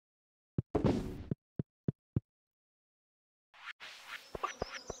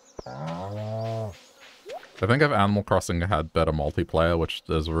 I think if Animal Crossing had better multiplayer, which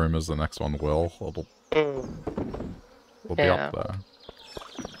there's rumors the next one will, it'll be up there.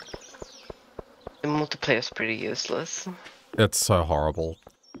 The multiplayer is pretty useless. It's so horrible.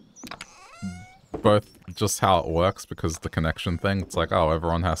 Both just how it works, because the connection thing, it's like, oh,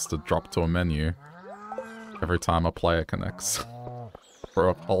 everyone has to drop to a menu every time a player connects for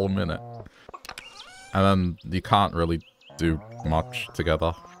a whole minute. And then you can't really do much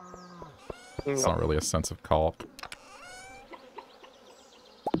together. It's not really a sense of co-op.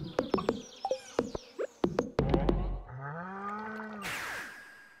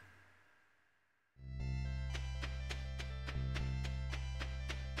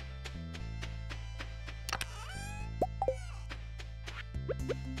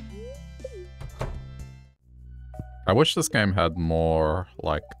 I wish this game had more,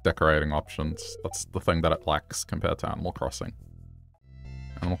 like, decorating options. That's the thing that it lacks compared to Animal Crossing.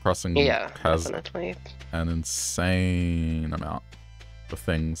 Animal Crossing has definitely an insane amount of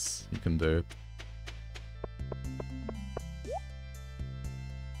things you can do.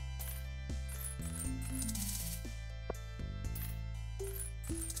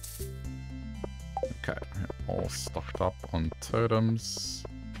 Okay, all stocked up on totems.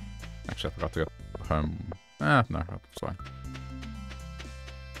 Actually, I forgot to get home. No, that's fine.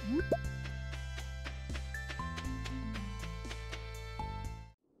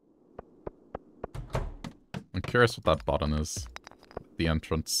 I'm curious what that button is. The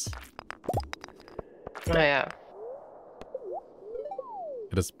entrance. Oh, yeah.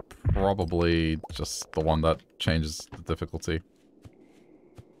 It is probably just the one that changes the difficulty.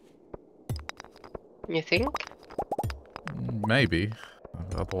 You think? Maybe.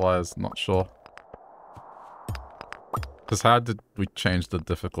 Otherwise, not sure. Because how did we change the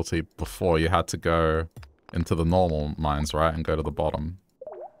difficulty before? You had to go into the normal mines, right? And go to the bottom.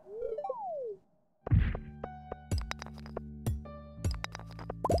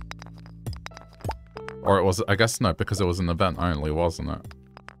 Or it was, I guess no, because it was an event only, wasn't it?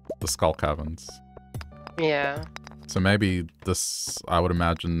 The Skull Caverns. Yeah. So maybe this, I would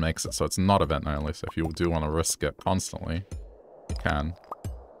imagine, makes it so it's not event only, so if you do want to risk it constantly, you can.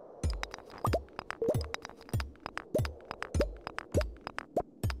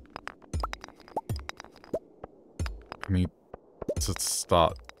 I need to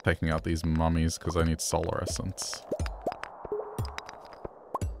start taking out these mummies because I need solar essence.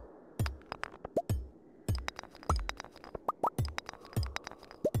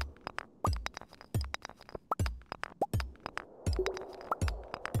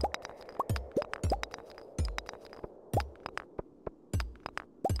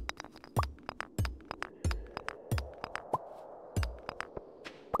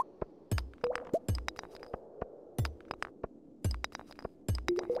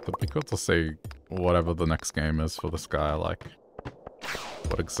 It'd be good to see whatever the next game is for this guy, like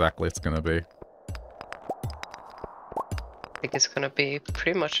what exactly it's gonna be. I think it's gonna be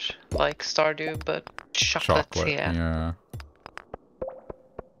pretty much like Stardew, but chocolate, yeah. Yeah.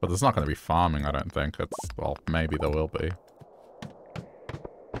 But there's not gonna be farming, I don't think. It's, well, maybe there will be.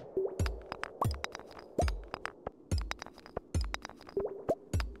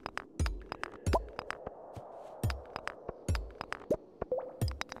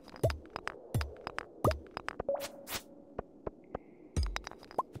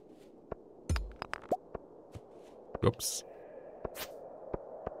 Oops.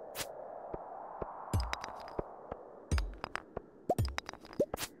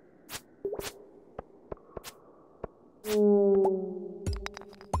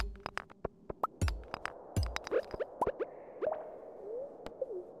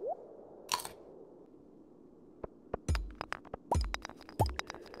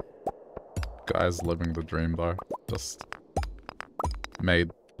 Guy's living the dream though. Just made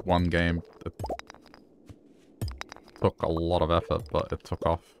one game that took a lot of effort, but it took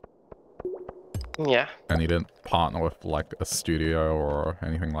off. Yeah. And he didn't partner with like a studio or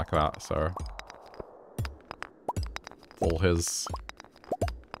anything like that, so all his.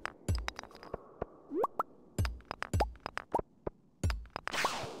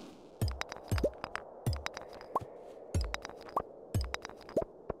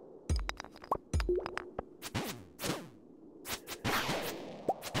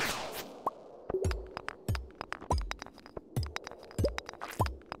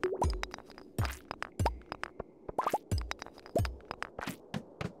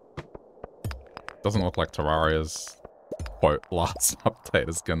 Doesn't look like Terraria's quote last update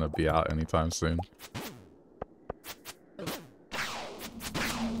is gonna be out anytime soon.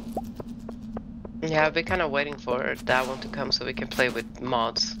 Yeah, I've been kind of waiting for that one to come so we can play with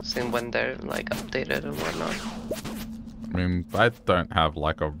mods, seeing when they're like updated and whatnot. I mean, I don't have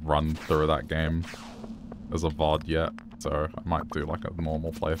like a run through that game as a VOD yet, so I might do like a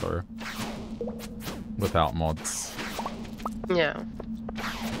normal playthrough without mods. Yeah.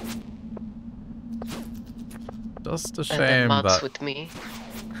 Just a And then shame mods that... with me.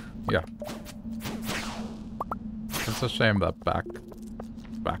 Yeah. It's a shame that back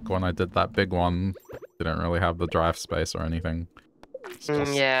when I did that big one, didn't really have the drive space or anything.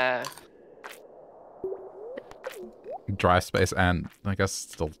 Just Yeah. drive space and, I guess,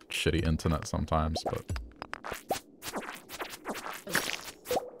 still shitty internet sometimes, but...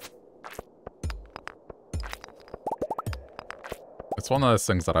 It's one of those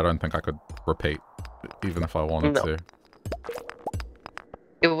things that I don't think I could repeat, even if I wanted to.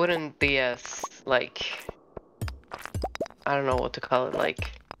 It wouldn't be as, like... I don't know what to call it, like...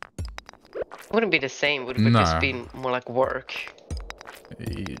 It wouldn't be the same, it would just be more like work.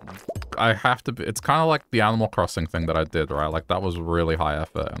 I have to be... It's kind of like the Animal Crossing thing that I did, right? Like, that was really high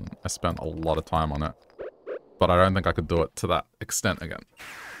effort, and I spent a lot of time on it. But I don't think I could do it to that extent again.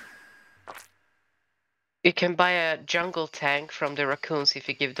 You can buy a jungle tank from the raccoons if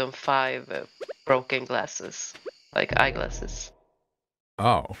you give them 5 broken glasses. Like eyeglasses.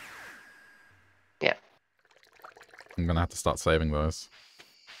 Oh. Yeah. I'm gonna have to start saving those.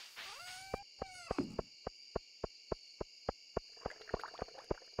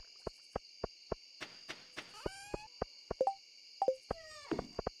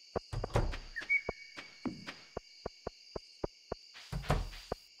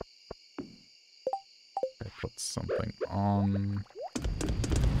 Put something on.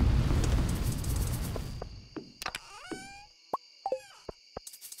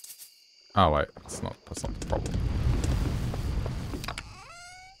 Oh wait, that's not the problem.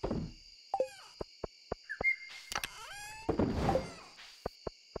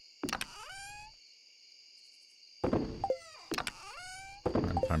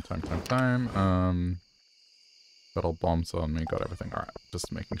 Time. Got all bombs on me, got everything. Alright,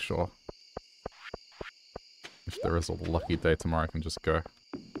 just making sure. If there is a lucky day tomorrow, I can just go.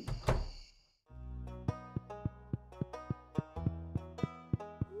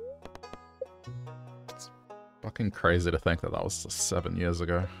 It's fucking crazy to think that that was 7 years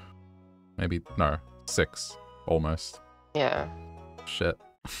ago. Maybe, no, 6, almost. Yeah. Shit.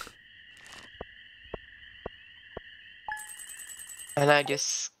 And I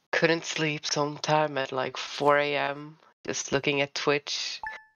just couldn't sleep sometime at like 4 a.m. just looking at Twitch.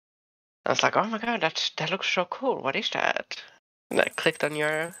 I was like, oh my god, that looks so cool. What is that? And I clicked on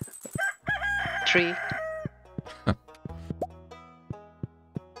your tree.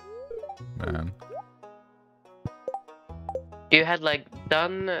 Man. You had like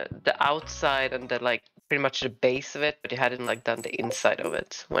done the outside and the like pretty much the base of it, but you hadn't like done the inside of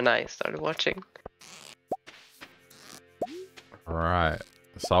it when I started watching. Right.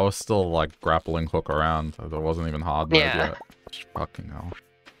 So I was still like grappling hook around. There wasn't even hard mode yet. Fucking hell.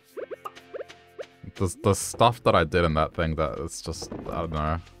 The stuff that I did in that thing, that it's just, I don't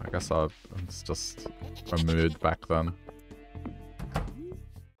know. I guess it's just a mood back then.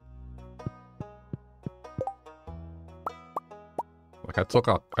 Like I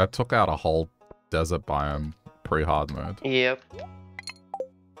took out a whole desert biome pre-hard mode. Yep.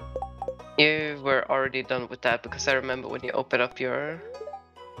 You were already done with that because I remember when you opened up your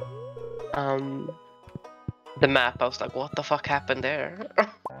the map, I was like, what the fuck happened there?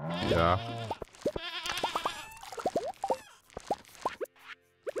 Yeah.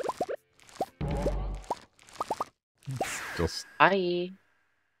 It's just Hi.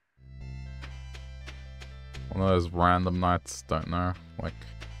 one of those random nights, don't know. Like,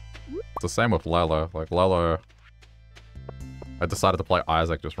 it's the same with Lelo. Like, Lelo, I decided to play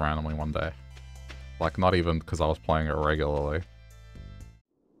Isaac just randomly one day. Like, not even because I was playing it regularly.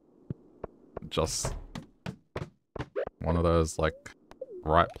 Just one of those, like,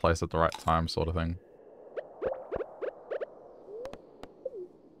 right place at the right time sort of thing.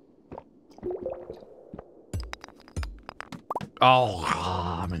 Oh,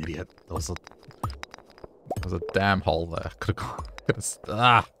 I'm an idiot. There was a damn hole there. Could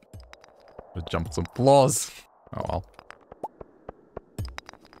have jumped some floors. Oh well.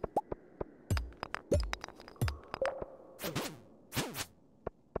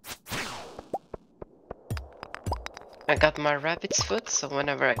 I got my rabbit's foot, so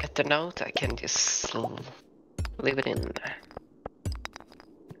whenever I get the note, I can just leave it in there.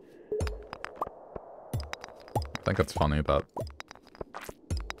 I think it's funny that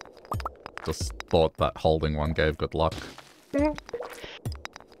just thought that holding one gave good luck.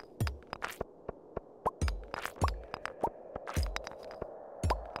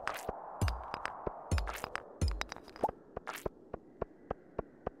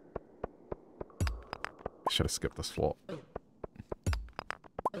 Should have skipped this floor.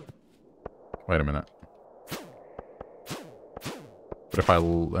 Wait a minute. But if I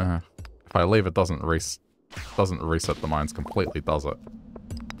leave, it doesn't reset the mines completely, does it?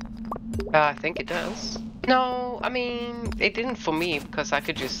 I think it does. No, I mean, it didn't for me because I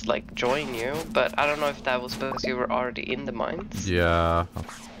could just like join you, but I don't know if that was because you were already in the mines. Yeah,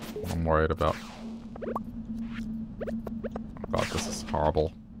 that's what I'm worried about. Oh god, this is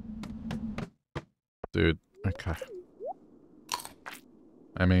horrible. Dude, okay.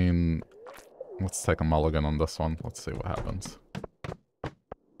 I mean, let's take a mulligan on this one. Let's see what happens.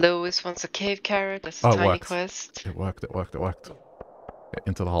 Lewis wants a cave carrot. That's a Oh, tiny quest. It worked. Get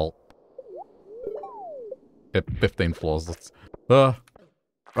into the hole. Hit 15 floors. Let's... Oh,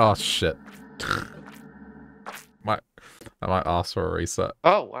 shit. I might ask for a reset.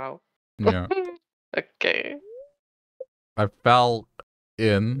 Oh, wow. Yeah. Okay. I fell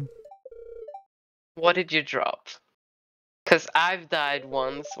in. What did you drop? Because I've died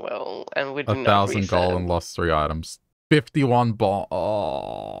once, well, and we did not 1,000 reset. gold and lost 3 items. 51 bomb.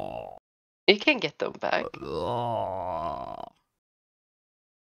 Oh. You can get them back. Oh.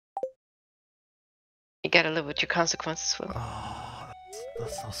 You gotta live with your consequences, Will. Oh,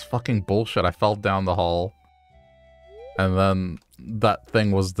 that's fucking bullshit. I fell down the hole. And then that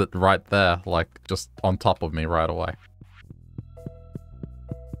thing was right there, like, just on top of me right away.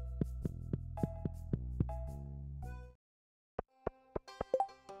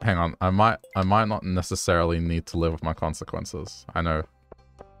 Hang on, I might not necessarily need to live with my consequences. I know,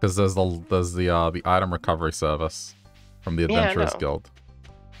 because there's the item recovery service from the Adventurers Guild.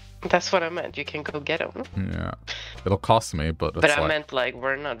 That's what I meant. You can go get them. Yeah, it'll cost me, but it's I meant like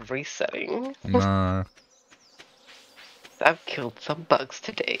we're not resetting. No. I've killed some bugs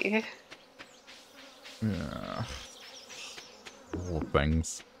today. Yeah. All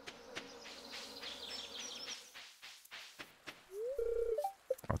things.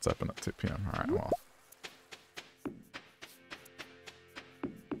 it's open at 2 p.m. Alright, well.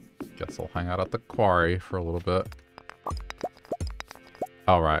 Guess I'll hang out at the quarry for a little bit.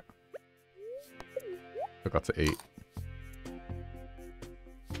 Alright. Forgot to eat.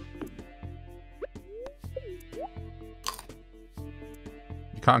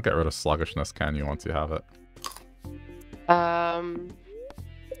 You can't get rid of sluggishness, can you, once you have it?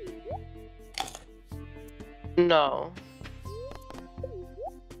 No.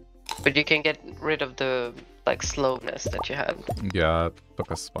 But you can get rid of the, like, slowness that you had. Yeah, it took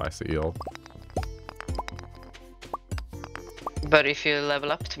a spicy eel. But if you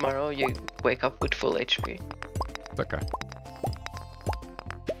level up tomorrow, you wake up with full HP. It's okay.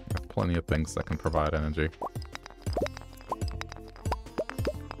 Got plenty of things that can provide energy.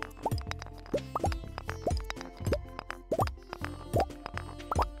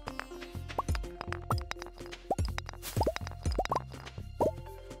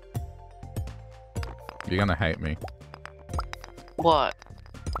 You're gonna hate me. What?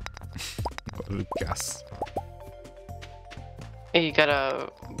 What did you guess? You gotta...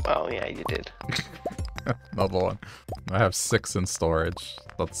 Oh, yeah, you did. Another one. I have 6 in storage.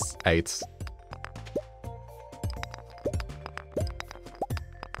 That's 8.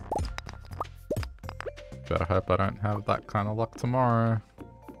 Better hope I don't have that kind of luck tomorrow.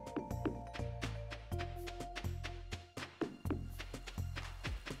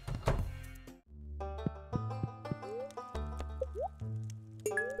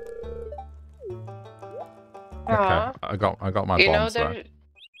 Okay, I got my bombs though.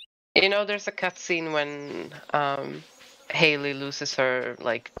 You know, there's a cutscene when Haley loses her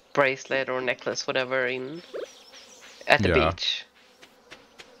like bracelet or necklace, whatever, at the beach.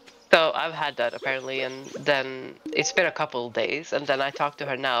 So I've had that apparently, and then it's been a couple of days, and then I talked to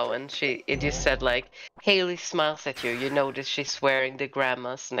her now, and it just said like, Haley smiles at you. You notice she's wearing the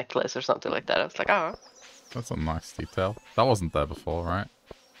grandma's necklace or something like that. I was like, oh. That's a nice detail. That wasn't there before, right?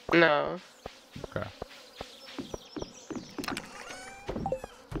 No. Okay.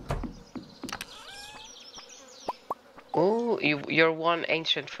 Oh, your one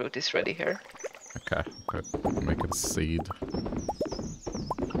ancient fruit is ready here. Okay, good. Make it a seed.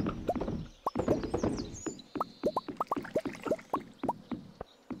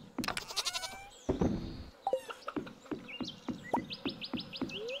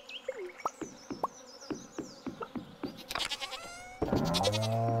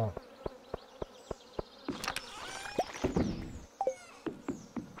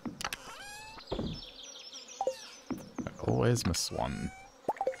 Always miss one.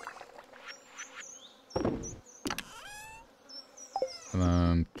 And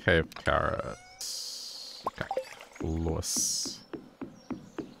then cave carrots. Okay. Lewis.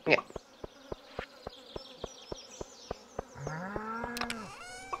 Yeah.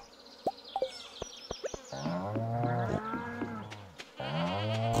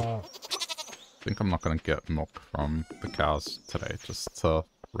 I think I'm not going to get milk from the cows today, just to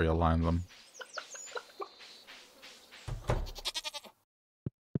realign them.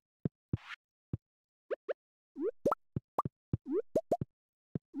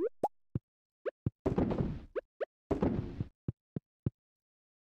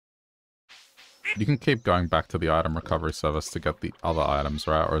 You can keep going back to the item recovery service to get the other items,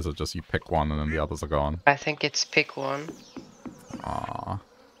 right? Or is it just you pick one and then the others are gone? I think it's pick one. Aww.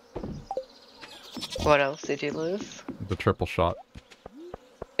 What else did you lose? The triple shot.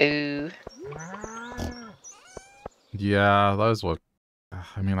 Ooh. Yeah, those were...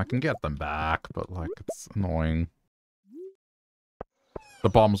 I mean, I can get them back, but, like, it's annoying. The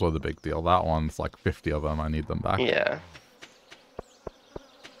bombs were the big deal. That one's like 50 of them. I need them back. Yeah.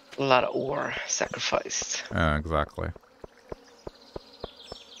 A lot of ore sacrificed. Yeah, exactly.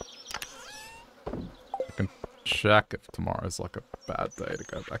 I can check if tomorrow's like a bad day to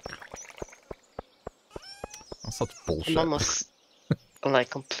go back. That's such bullshit. I'm almost like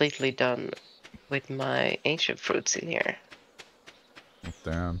completely done with my ancient fruits in here. Oh,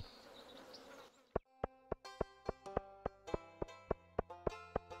 damn.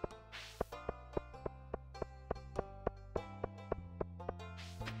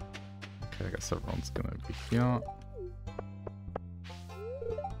 Okay, I guess everyone's gonna be here.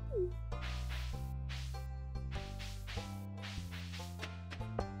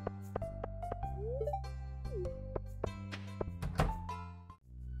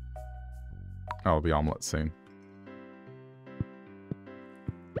 Oh, it'll be omelet soon.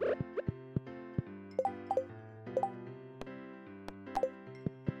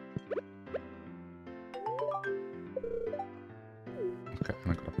 Okay,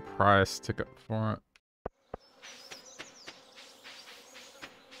 and I got a price ticket for it.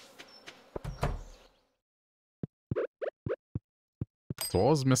 So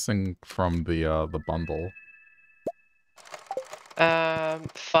what was missing from the bundle?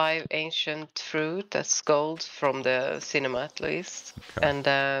 5 ancient fruit, that's gold from the cinema at least. Okay. And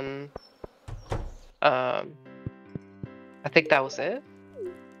then I think that was it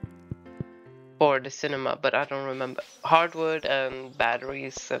for the cinema, but I don't remember. Hardwood and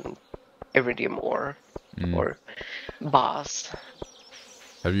batteries and iridium ore or bars.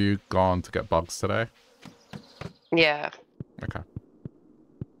 Have you gone to get bugs today? Yeah, Okay.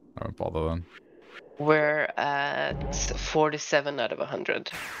 I won't bother then. we're at 47 out of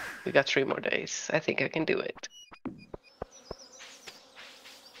 100. We got 3 more days. I think I can do it.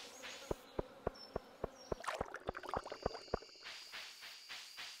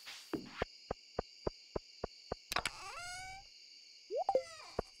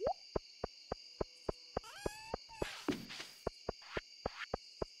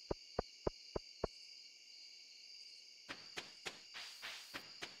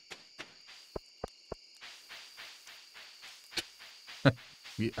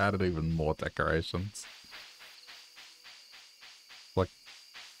 You added even more decorations. Like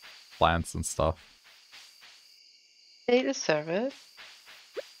plants and stuff. They deserve it.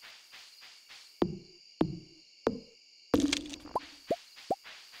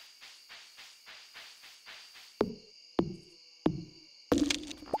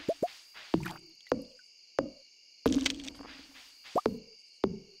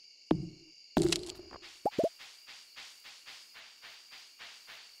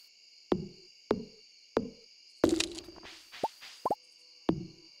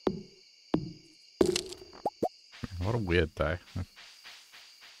 What a weird day. I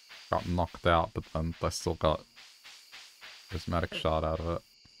got knocked out, but then I still got prismatic shard out of it.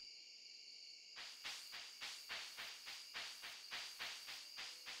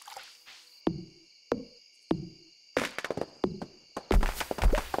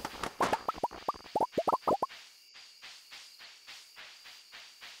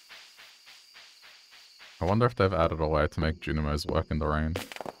 I wonder if they've added a way to make Junimos work in the rain.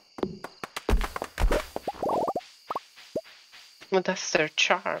 Well, that's their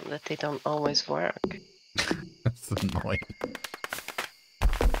charm, that they don't always work. That's annoying.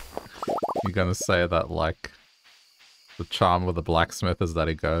 You're gonna say that, like, the charm with the blacksmith is that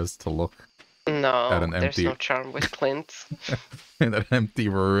he goes to look No, at an there's empty no charm with Clint. in an empty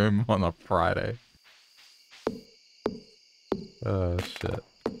room on a Friday. Oh shit.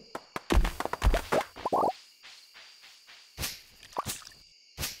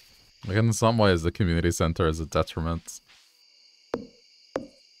 Like, in some ways the community center is a detriment.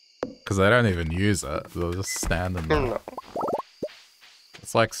 Because they don't even use it. They'll just stand in there. No.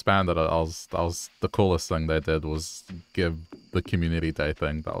 It's like expanded. That was the coolest thing they did was give the community day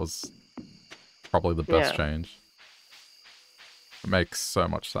thing. That was probably the best change. It makes so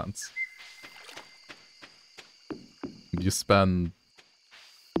much sense. You spend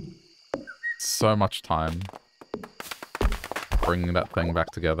so much time bringing that thing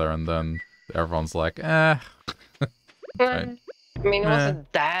back together, and then everyone's like, eh. Right. I mean, it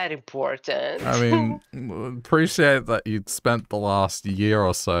wasn't that important. I mean, appreciate that you'd spent the last year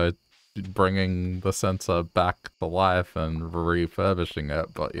or so bringing the center back to life and refurbishing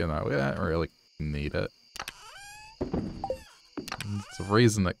it, but, you know, we don't really need it. It's the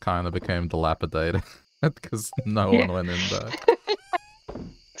reason it kind of became dilapidated, because no one went in there.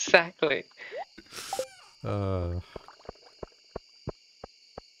 Exactly.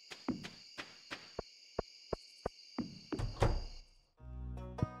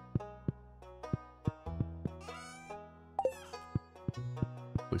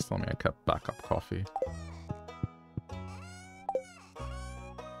 Please tell me I kept backup coffee.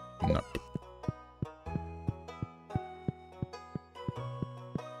 Nope.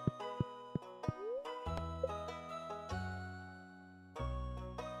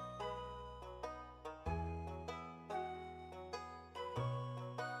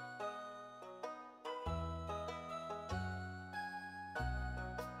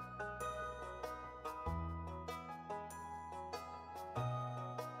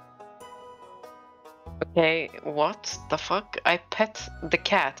 Okay, what the fuck? I pet the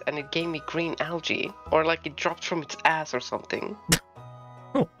cat and it gave me green algae. Or like it dropped from its ass or something.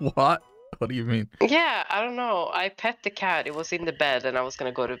 What? What do you mean? Yeah, I don't know. I pet the cat. It was in the bed and I was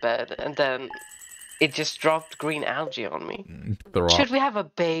gonna go to bed. And then it just dropped green algae on me. Should we have a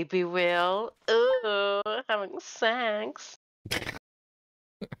baby, Will? Ooh, having sex.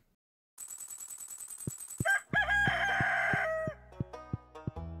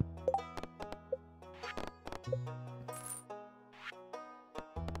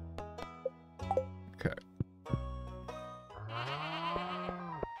 Okay.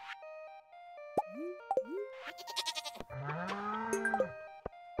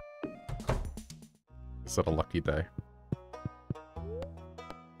 Is it a lucky day?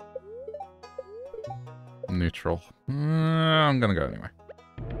 Neutral. I'm gonna go anyway.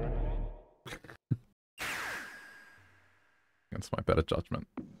 Against my better judgment.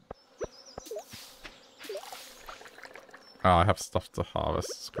 Oh, I have stuff to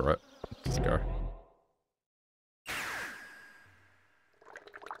harvest. Screw it. Just go.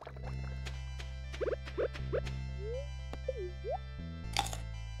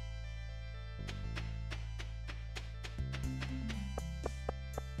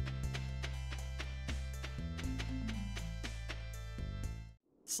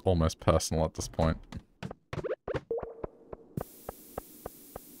 It's almost personal at this point.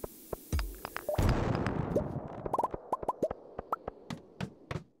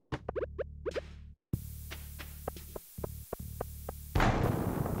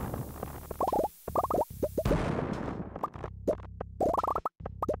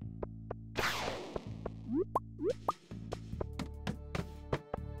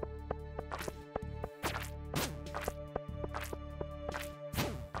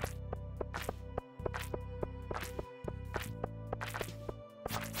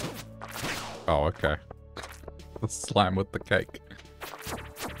 Oh, okay. The slime with the cake.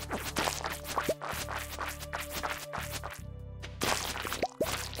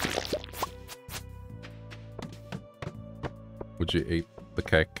 Would you eat the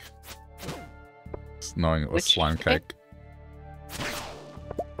cake? Just knowing it was slime cake.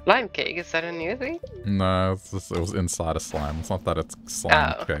 Slime cake? Is that a new thing? No, it's just, it was inside a slime. It's not that it's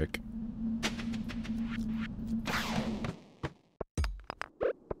slime cake.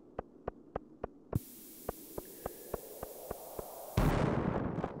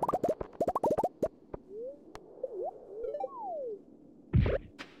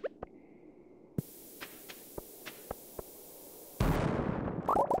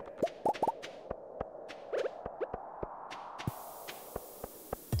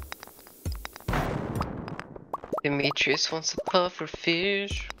 Demetrius wants a puffer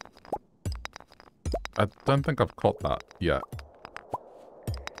fish. I don't think I've caught that yet.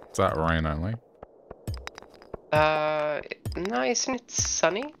 Is that rain only? No, isn't it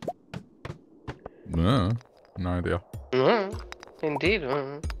sunny? No, no idea. Indeed.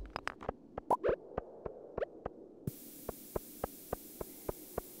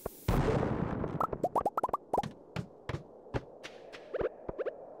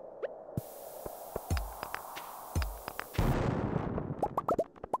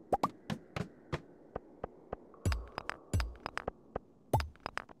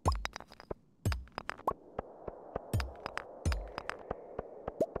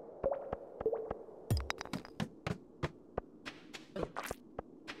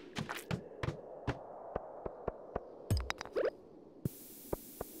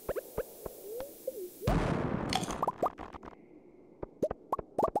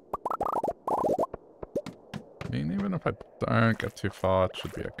 I mean, even if I don't get too far, it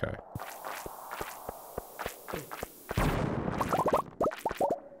should be okay.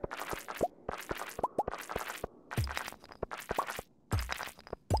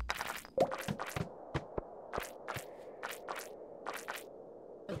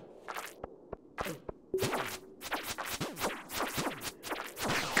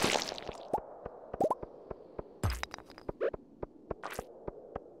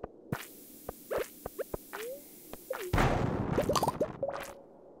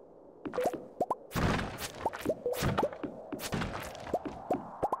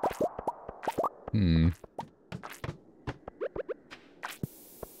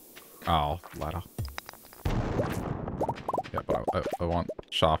 Oh, ladder. Yeah, but I want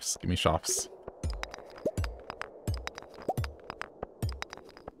shafts. Give me shafts.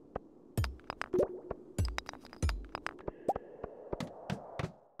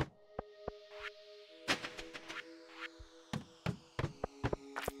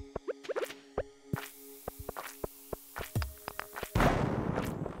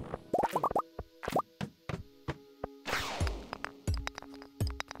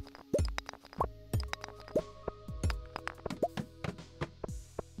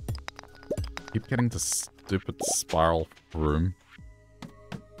 Keep getting this stupid spiral room.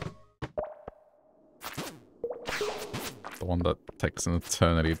 The one that takes an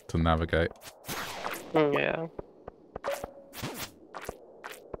eternity to navigate. Yeah.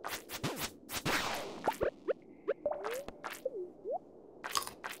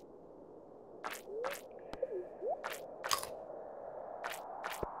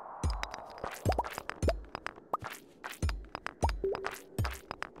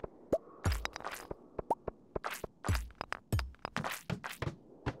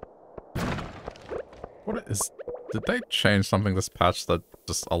 Did they change something this patch that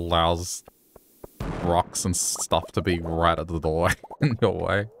just allows rocks and stuff to be right at the doorway in your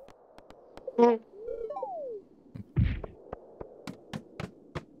way? Mm.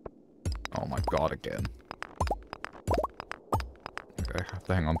 Oh my god, again. Okay, I have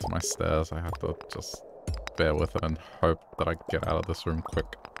to hang on to my stairs. I have to just bear with it and hope that I get out of this room quick.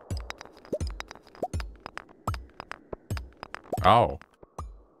 Oh.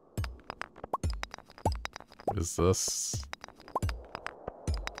 Is this...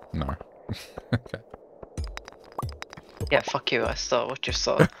 No. Okay. Yeah, fuck you, I saw what you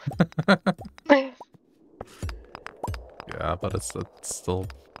saw. Yeah, but it's still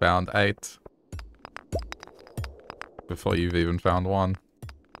found 8. Before you've even found 1.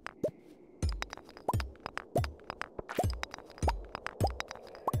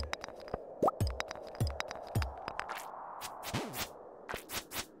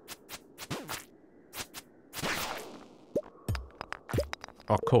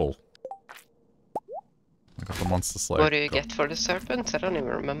 Oh, cool. I got the monster slave. What do you get for the serpents? I don't even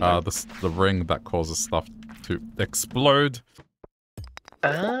remember. The ring that causes stuff to explode.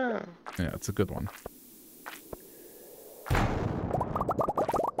 Ah. Yeah, it's a good one.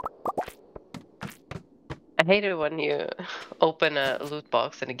 I hate it when you open a loot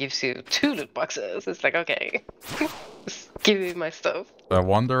box and it gives you 2 loot boxes. It's like, okay, just give me my stuff. I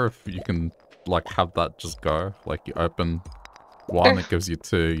wonder if you can, like, have that just go. Like, you open 1, it gives you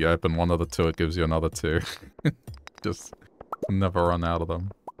 2. You open one of the 2, it gives you another 2. Just never run out of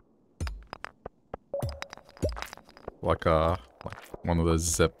them. Like one of those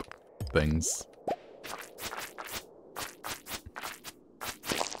zip things.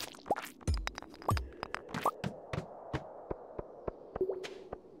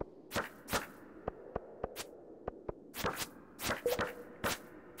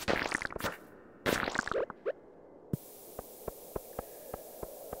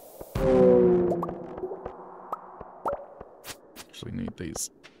 Actually need these.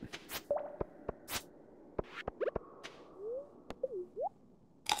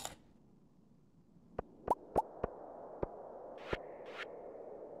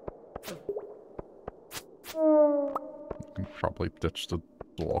 Can probably ditch the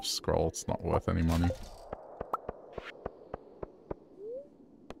dwarf scroll, it's not worth any money.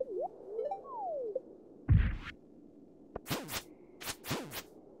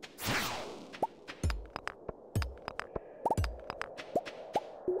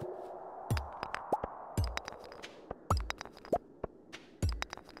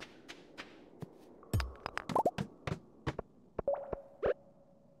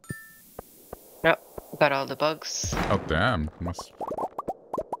 Got all the bugs. Oh damn, must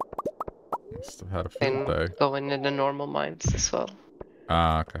have had a field day. Going in the normal mines as well.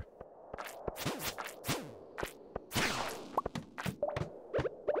 Ah, okay.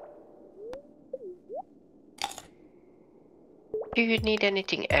 Do you need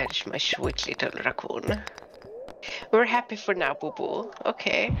anything else, my sweet little raccoon? We're happy for now, boo-boo.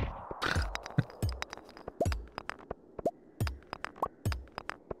 Okay.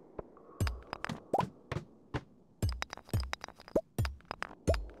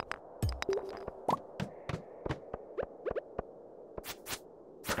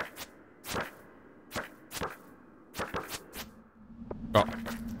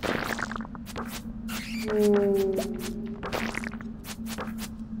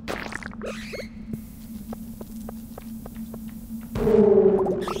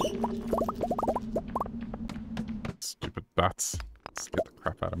 Stupid bats. Scared the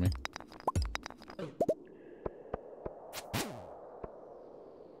crap out of me.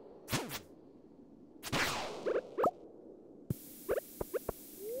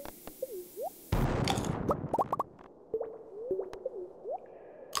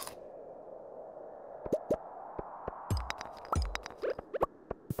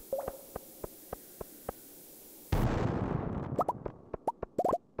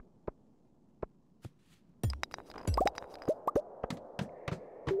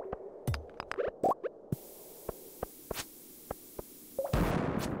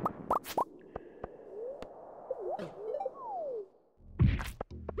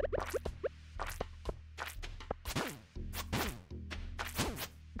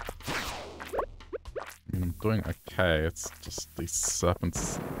 I'm doing okay, it's just these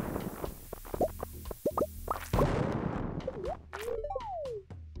serpents.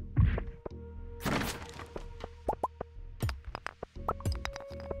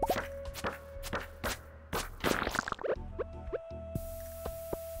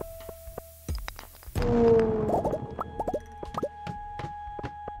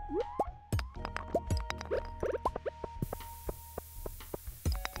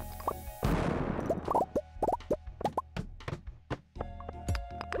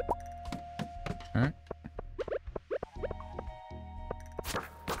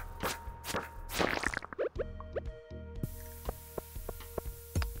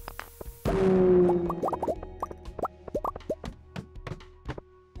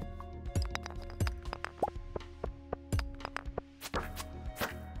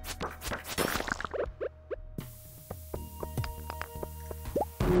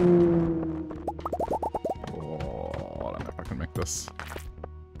 Oh, I don't know if I can make this.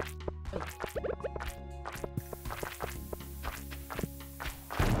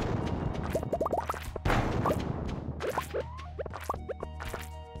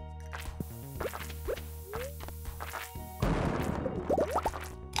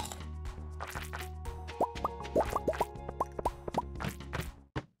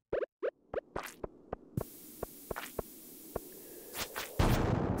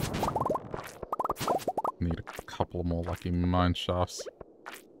 Need a couple more lucky mine shafts.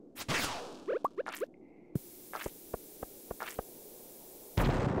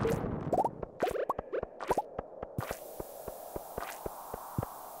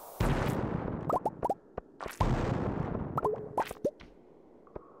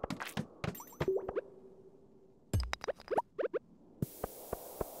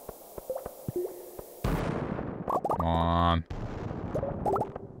 Come on.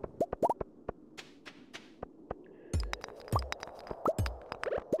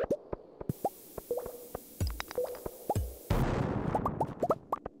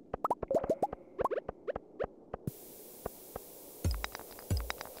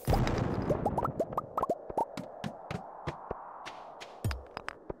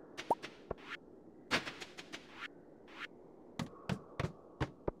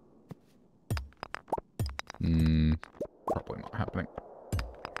 Probably not happening.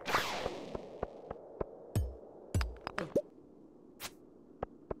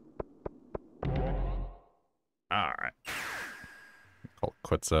 Alright. Call it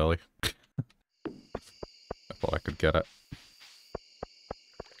quits early. I thought I could get it.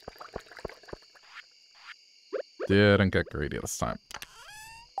 Didn't get greedy this time.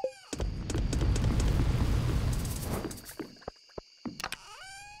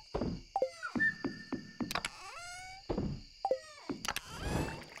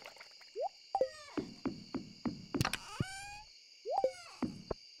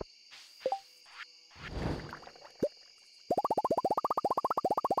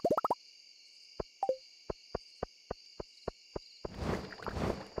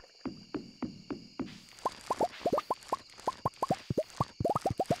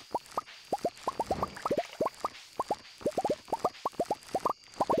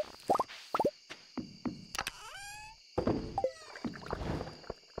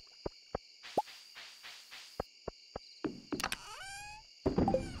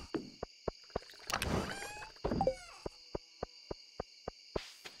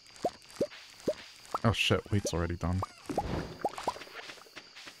 Oh shit, wheat's already done.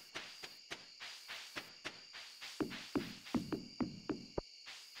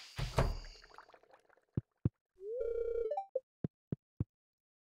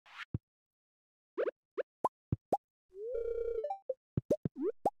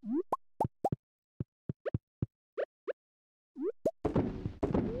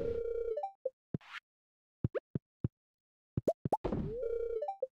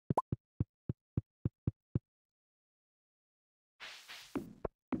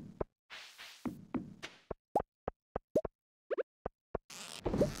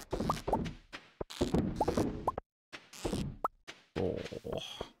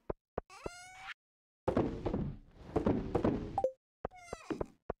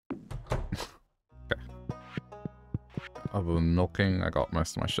 Other than milking, I got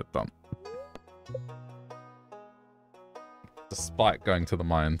most of my shit done. Despite going to the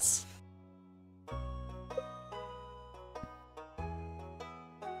mines.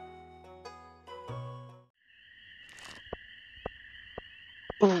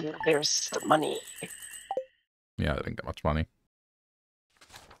 Ooh, there's the money. Yeah, I didn't get much money.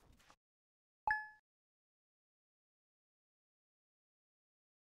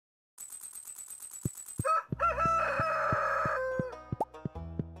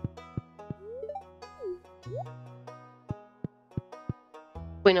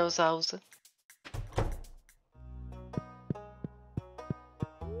 Winnows house.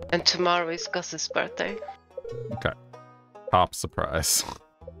 And tomorrow is Gus's birthday. Okay. Top surprise.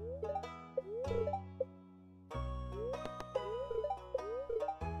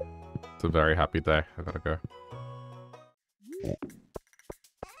 It's a very happy day. I gotta go.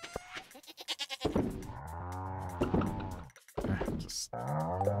 Just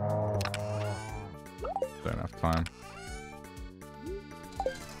don't have time.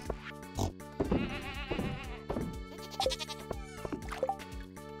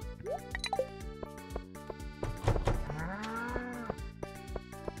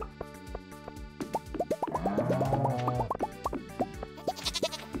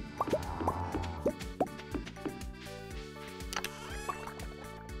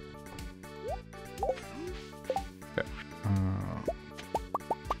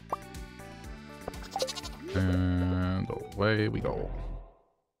 away we go.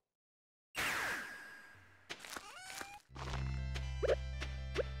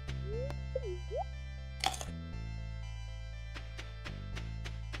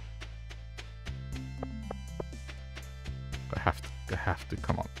 I have to,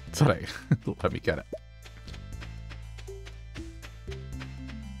 come on. Today. Let me get it.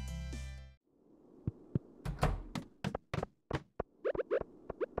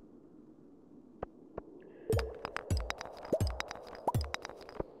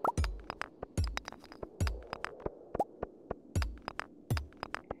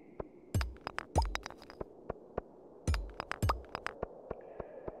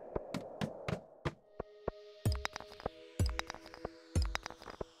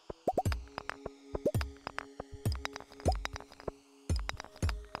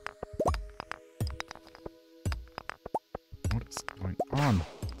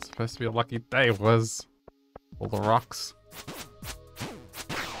 Supposed to be a lucky day. Was all the rocks?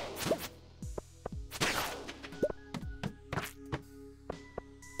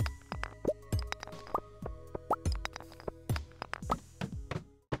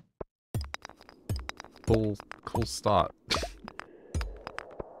 Cool start.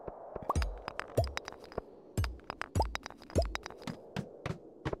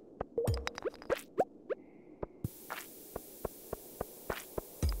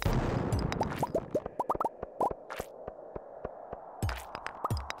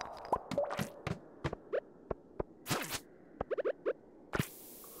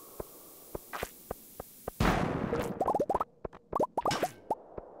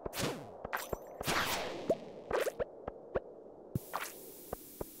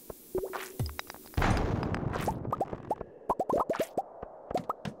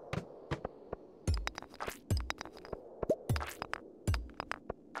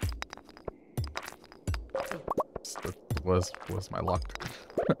 Was my luck.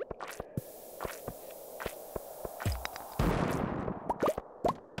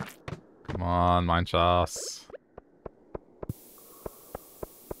 Come on, mine shafts.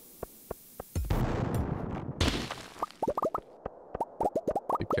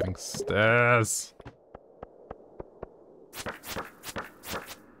 Keep getting stairs.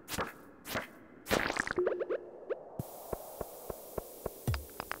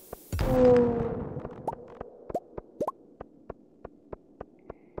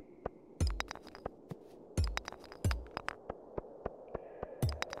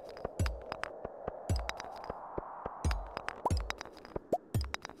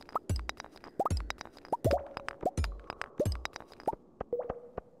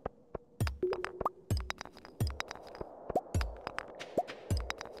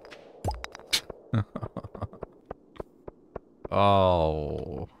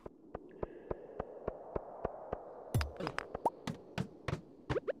 Oh.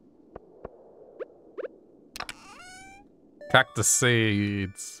 Cactus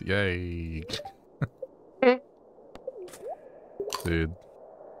seeds. Yay. Dude.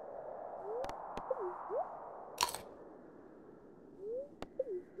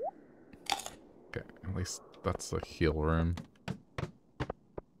 Okay, at least that's a heal room.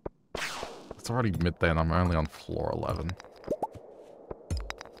 It's already midday and I'm only on floor 11.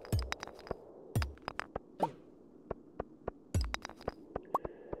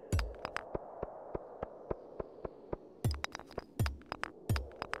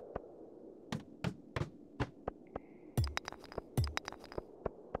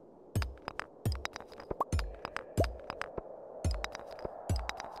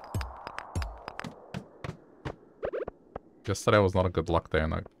 Yesterday was not a good luck day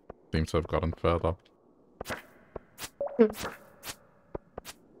and I seem to have gotten further.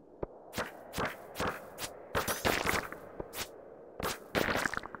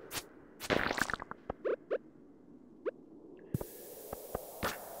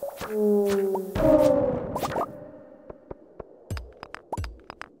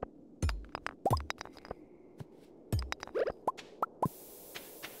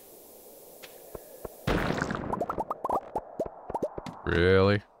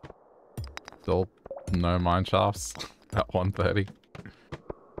 Really? Still no mine shafts at 1:30.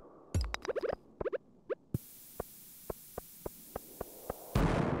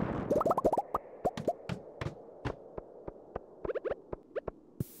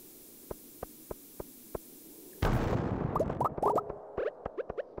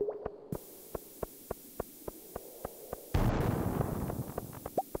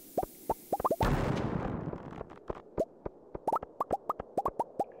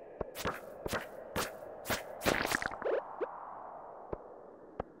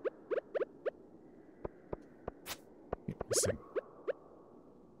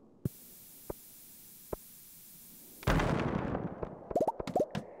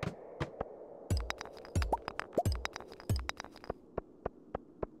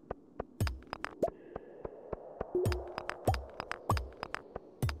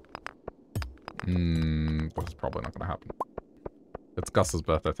 probably not gonna happen. It's Gus's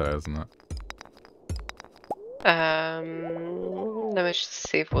birthday today, isn't it? Let me just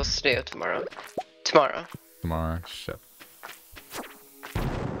see if it was today or tomorrow. Tomorrow. Tomorrow, shit.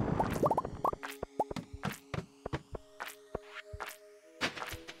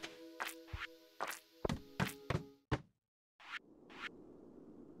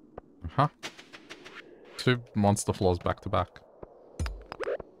 Huh? 2 monster floors back to back.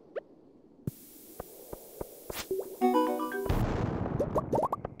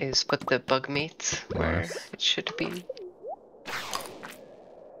 Is put the bug meat where Nice. it should be.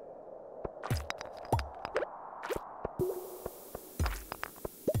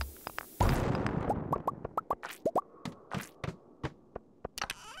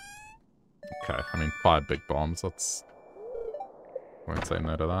 Okay, I mean 5 big bombs, that's... Won't say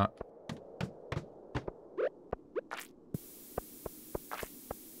no to that.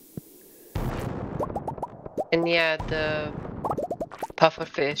 And yeah, the puffer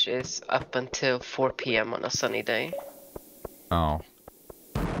fish is up until 4 p.m. on a sunny day. Oh.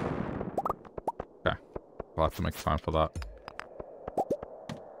 Okay. I'll have to make time for that.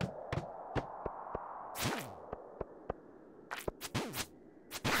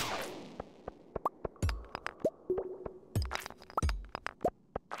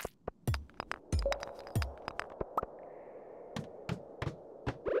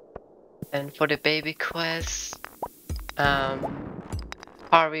 And for the baby quest,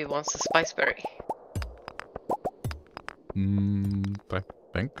 Harvey wants a spiceberry. I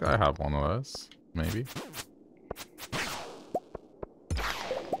think I have one of those. Maybe.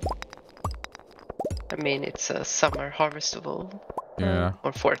 I mean, it's a summer harvestable. Yeah.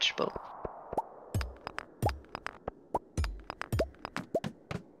 Or forageable.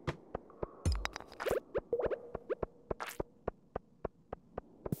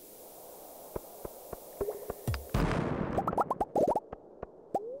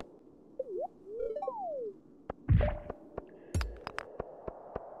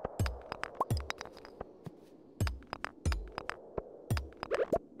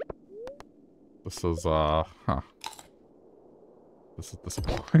 This is, huh. This is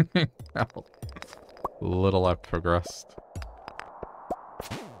disappointing. How little I've progressed.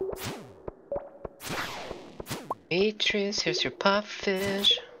 Atreus, here's your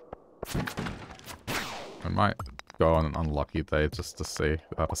puffish. I might go on an unlucky day just to see,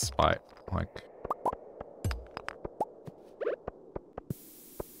 out of spite. Like...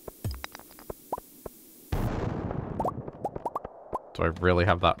 Do I really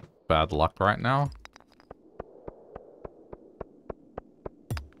have that bad luck right now?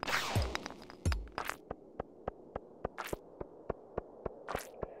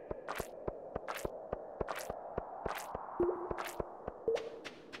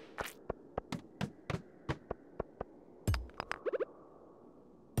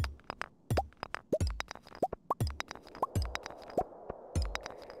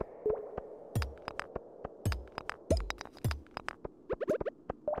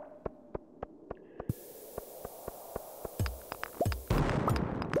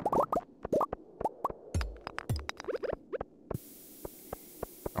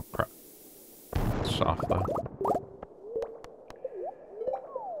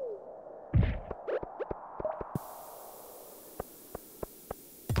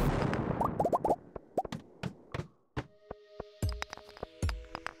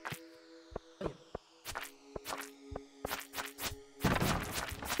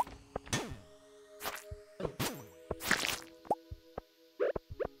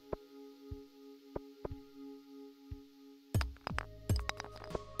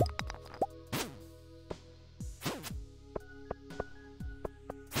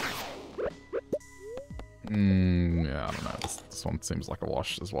 Yeah, I don't know. This one seems like a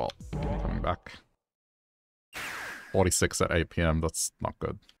wash as well. Coming back. 46 at 8 PM, that's not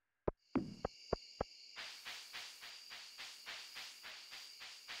good.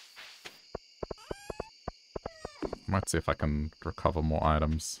 Might see if I can recover more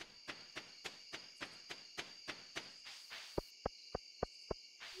items.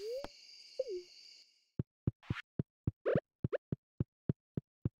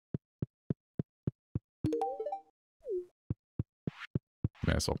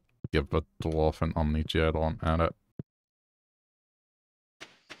 May as well give the dwarf an Omni Geodon at it.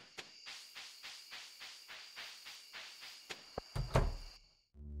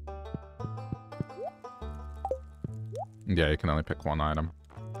 Yeah, you can only pick one item.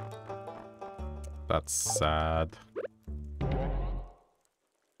 That's sad.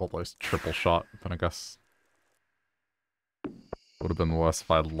 Almost triple shot, but I guess would have been worse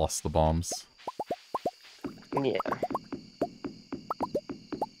if I had lost the bombs. Yeah.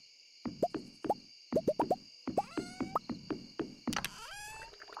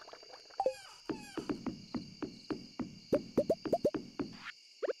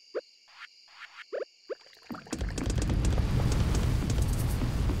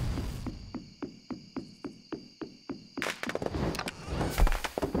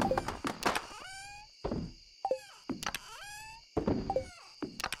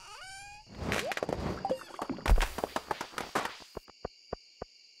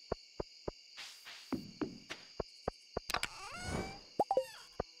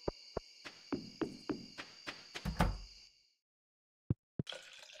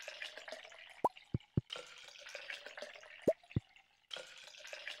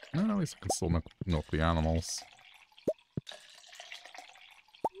 Well, at least I can still milk the animals.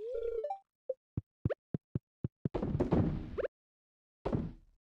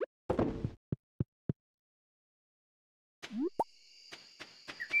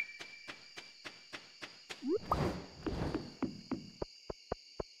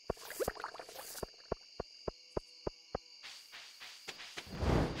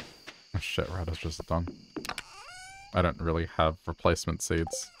 Oh shit, rat is just done. I don't really have replacement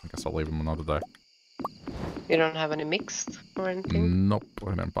seeds. I guess I'll leave them another day. You don't have any mixed or anything? Nope, I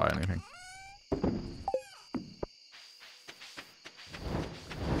didn't buy anything.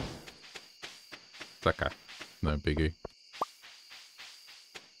 That guy. No biggie.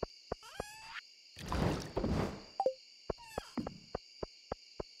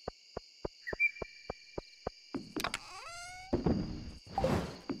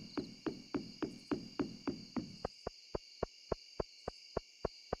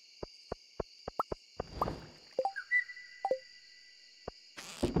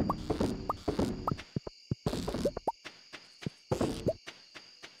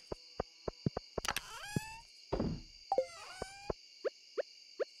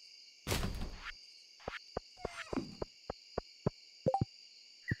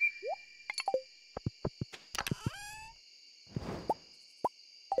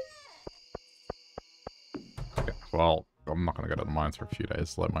 Well, I'm not gonna go to the mines for a few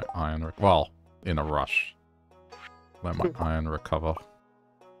days. Let my iron well, in a rush. Let my iron recover.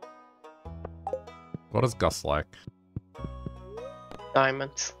 What is Gus like?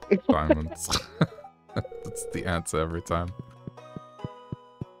 Diamonds. Diamonds. That's the answer every time.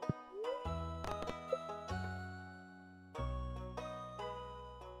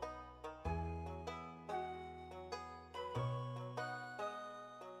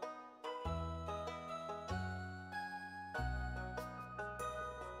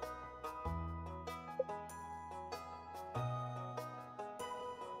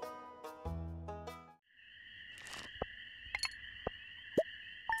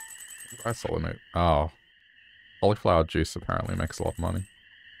 Isolate. Oh. Cauliflower juice apparently makes a lot of money.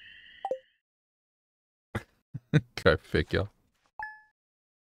 Go figure.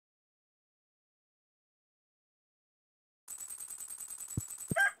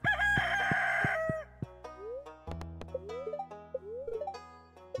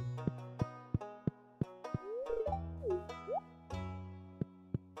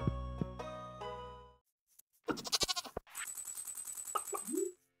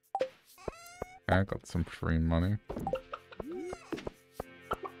 I got some free money.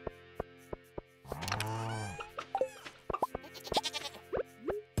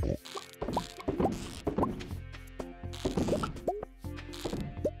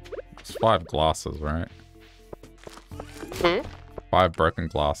 It's 5 glasses, right? Hmm? 5 broken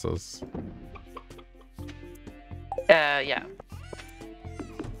glasses. Yeah.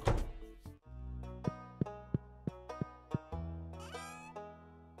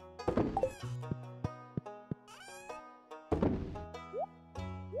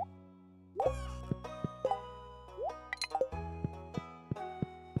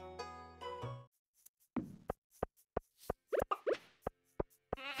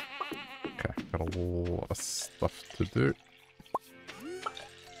 Okay, got a lot of stuff to do.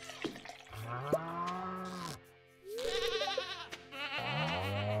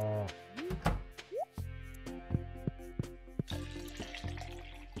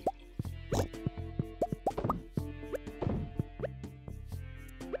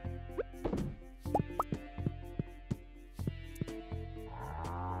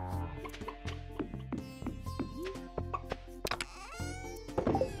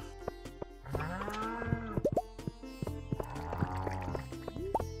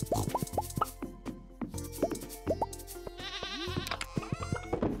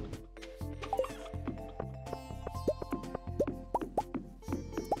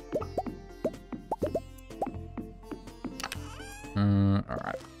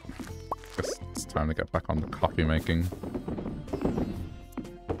 Alright. Guess it's time to get back on the coffee making.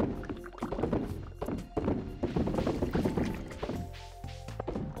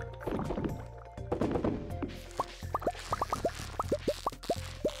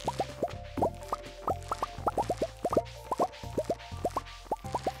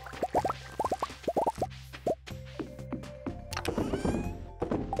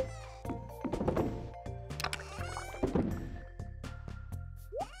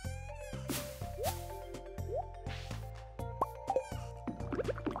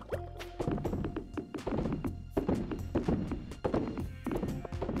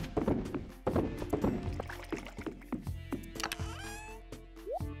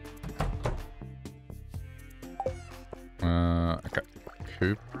 Okay.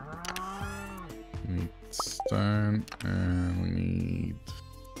 Coop. We need stone, and we need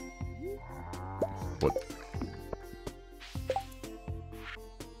wood.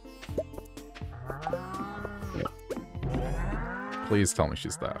 Please tell me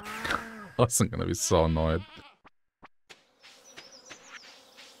she's there. I wasn't gonna be so annoyed.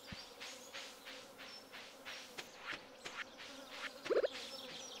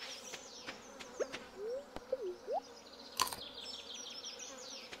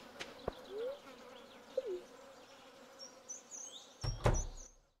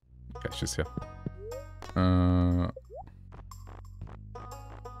 Okay, she's here.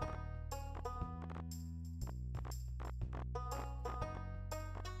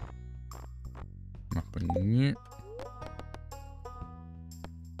 Nothing new.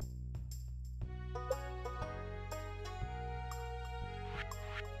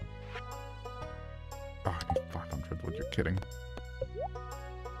 Oh, I need 500. What, you're kidding?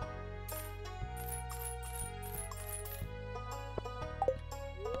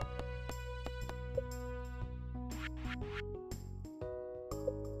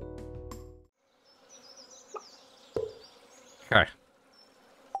 Okay.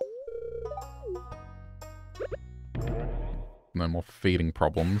 No more feeding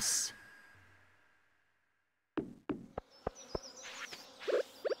problems.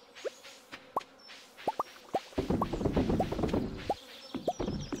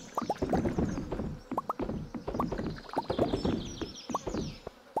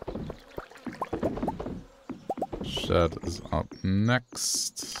 Shed is up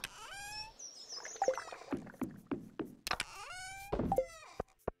next.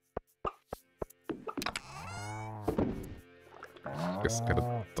 Guess get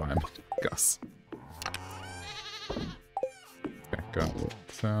a diamond. Gus. Okay, go to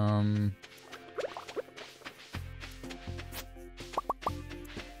town.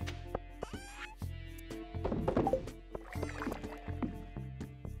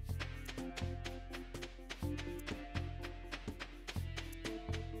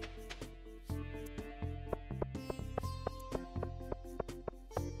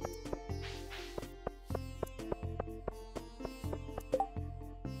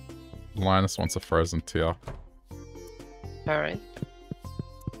 Linus wants a frozen tier. Alright.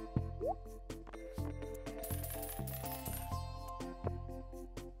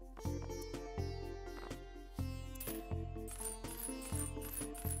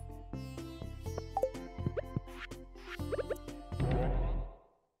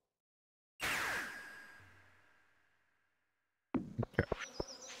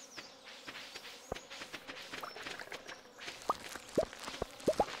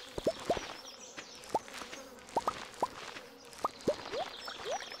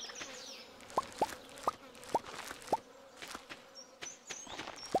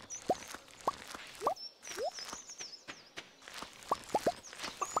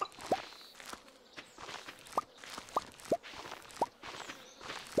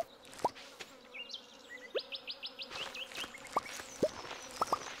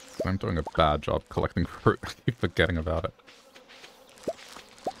 I'm doing a bad job collecting fruit. I keep forgetting about it.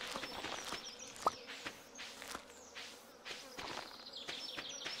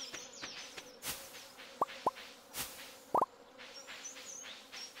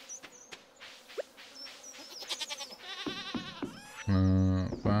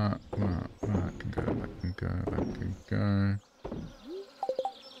 That can go.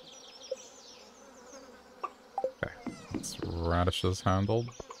 Okay, that's radishes handled.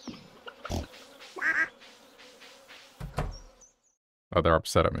 Oh, they're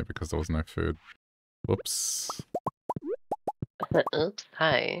upset at me because there was no food. Whoops. Oops,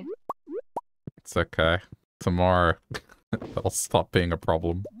 hi. It's okay. Tomorrow, that'll stop being a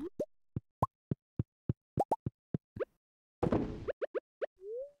problem.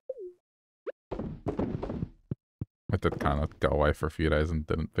 I did kind of go away for a few days and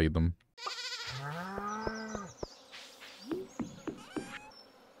didn't feed them.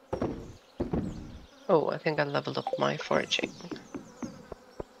 Oh, I think I leveled up my foraging.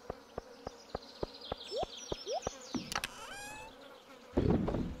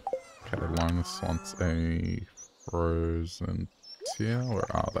 Okay, Linus wants a frozen tier.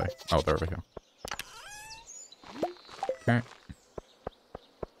 Where are they? Oh, they're over here. Okay.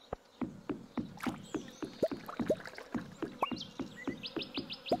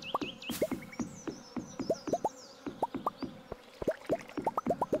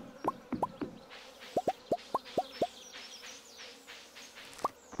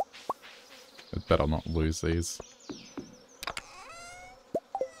 I'd better not lose these.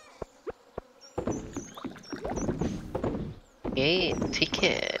 Yay,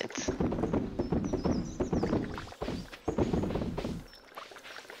 ticket.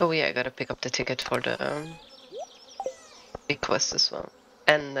 Oh yeah, I gotta pick up the ticket for the big quest as well.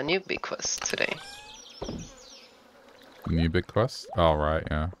 And the new big quest today. New big quest? Oh, right,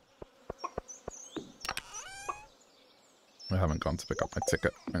 yeah. I haven't gone to pick up my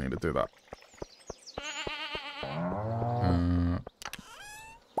ticket. I need to do that.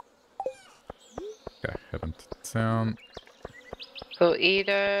 Okay, head into town. So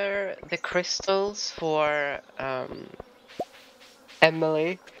either the crystals for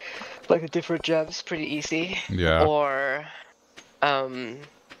Emily, like the different gems, pretty easy. Yeah. Or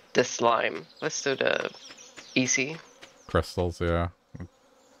the slime. Let's do the easy. Crystals, yeah.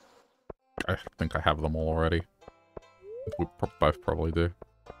 I think I have them all already. We both probably do.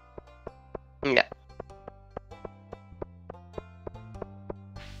 Yeah.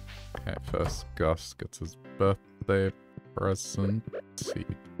 Okay, first Gus gets his birthday present. See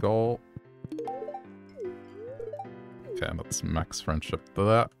goal. Okay, let's max friendship to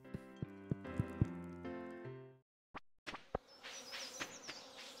that.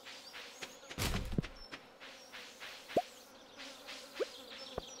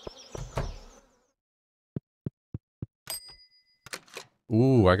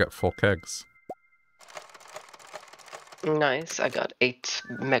 Ooh, I got 4 kegs. Nice. I got 8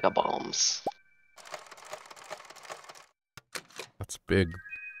 mega bombs. That's big.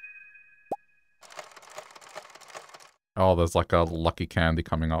 Oh, there's like a lucky candy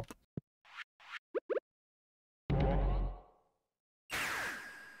coming up. Okay,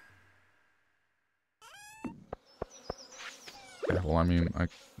 well, I mean, I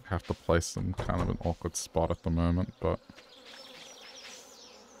have to place in kind of an awkward spot at the moment, but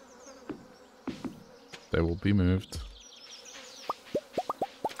they will be moved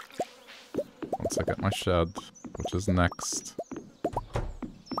once I get my shed, which is next.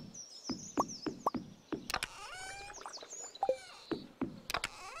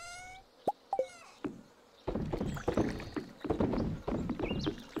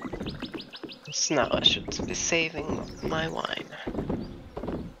 So now I should be saving my wine.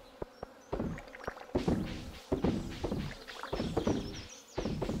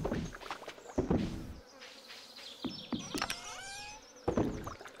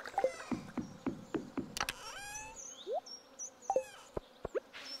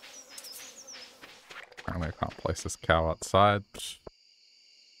 Apparently I can't place this cow outside.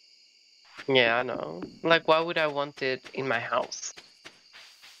 Yeah, I know. Like, why would I want it in my house?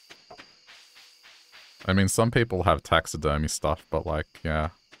 I mean, some people have taxidermy stuff, but like, yeah.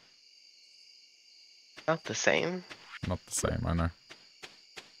 Not the same. Not the same, I know.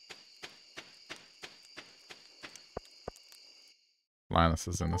 Linus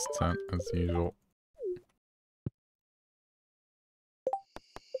is in his tent, as usual.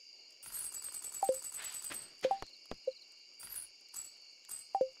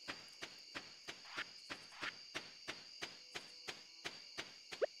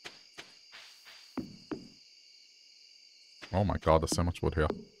 Oh my god, there's so much wood here.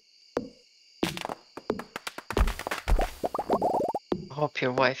 I hope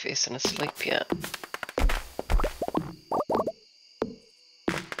your wife isn't asleep yet.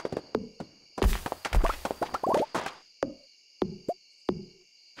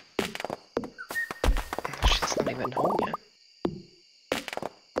 She's not even home yet.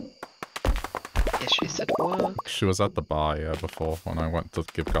 Yes, she's at work. She was at the bar, yeah, before, when I went to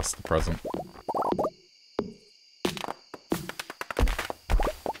give Gus the present.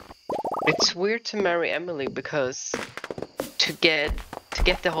 It's weird to marry Emily because to get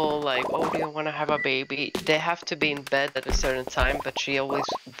the whole like, oh, do you want to have a baby? They have to be in bed at a certain time, but she always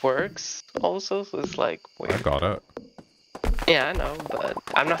works also, so it's like weird. I got it. Yeah, I know, but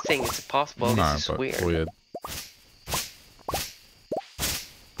I'm not saying it's impossible. No, It's just but weird.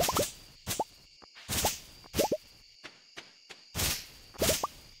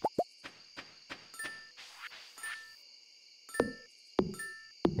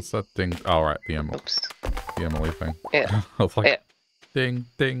 What's that ding? Oh, right, the Emily. Oops. The Emily thing. Yeah. I was like, Yeah. ding,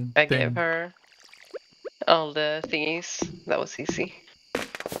 ding, I ding. gave her all the thingies. That was easy.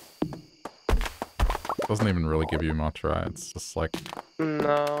 Doesn't even really give you much, right? It's just like...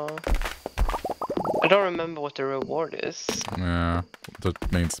 No. I don't remember what the reward is. Yeah,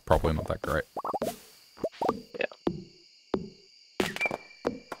 that means probably not that great. Yeah.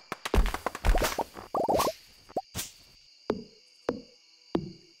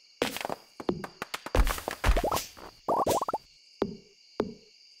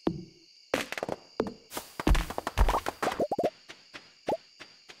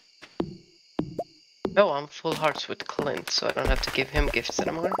 Oh, I'm full hearts with Clint, so I don't have to give him gifts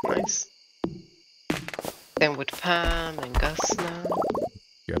anymore. Nice. Then with Pam and Gus now.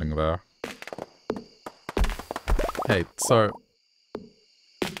 Getting there. Hey, so...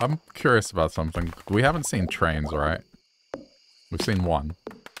 I'm curious about something. We haven't seen trains, right? We've seen one.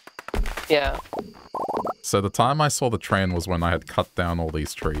 Yeah. So the time I saw the train was when I had cut down all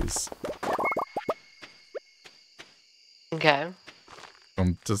these trees. Okay.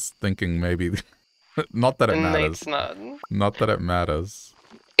 I'm just thinking maybe... Not that it matters. It's not. Not that it matters.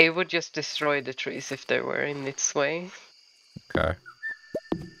 It would just destroy the trees if they were in its way. Okay.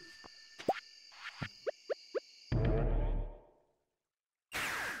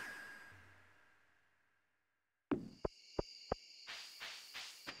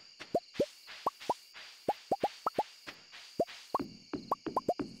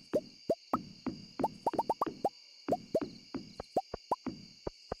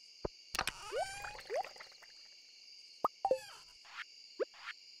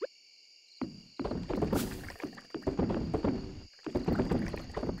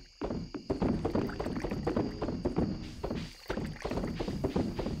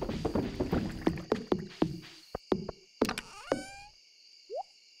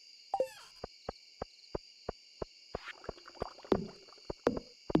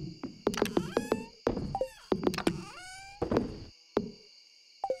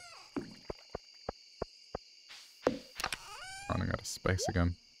 Running out of space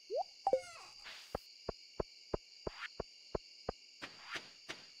again.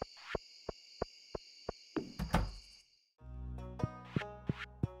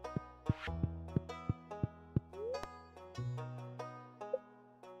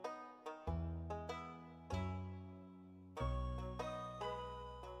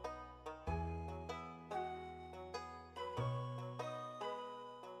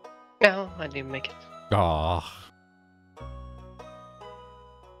 No, I didn't make it. Ah.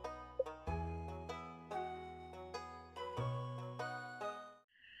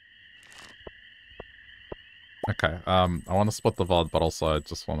 Okay, I want to split the VOD, but also I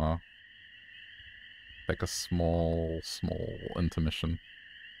just want to take a small intermission.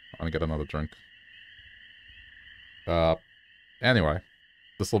 I want to get another drink. Anyway,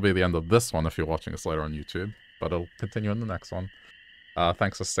 this will be the end of this one if you're watching this later on YouTube, but it'll continue in the next one.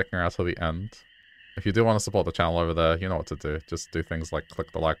 Thanks for sticking around till the end. If you do want to support the channel over there, you know what to do. Just do things like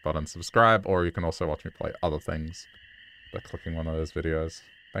click the like button, subscribe, or you can also watch me play other things by clicking one of those videos.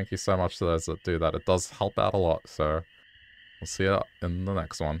 Thank you so much to those that do that. It does help out a lot, so we'll see you in the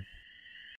next one.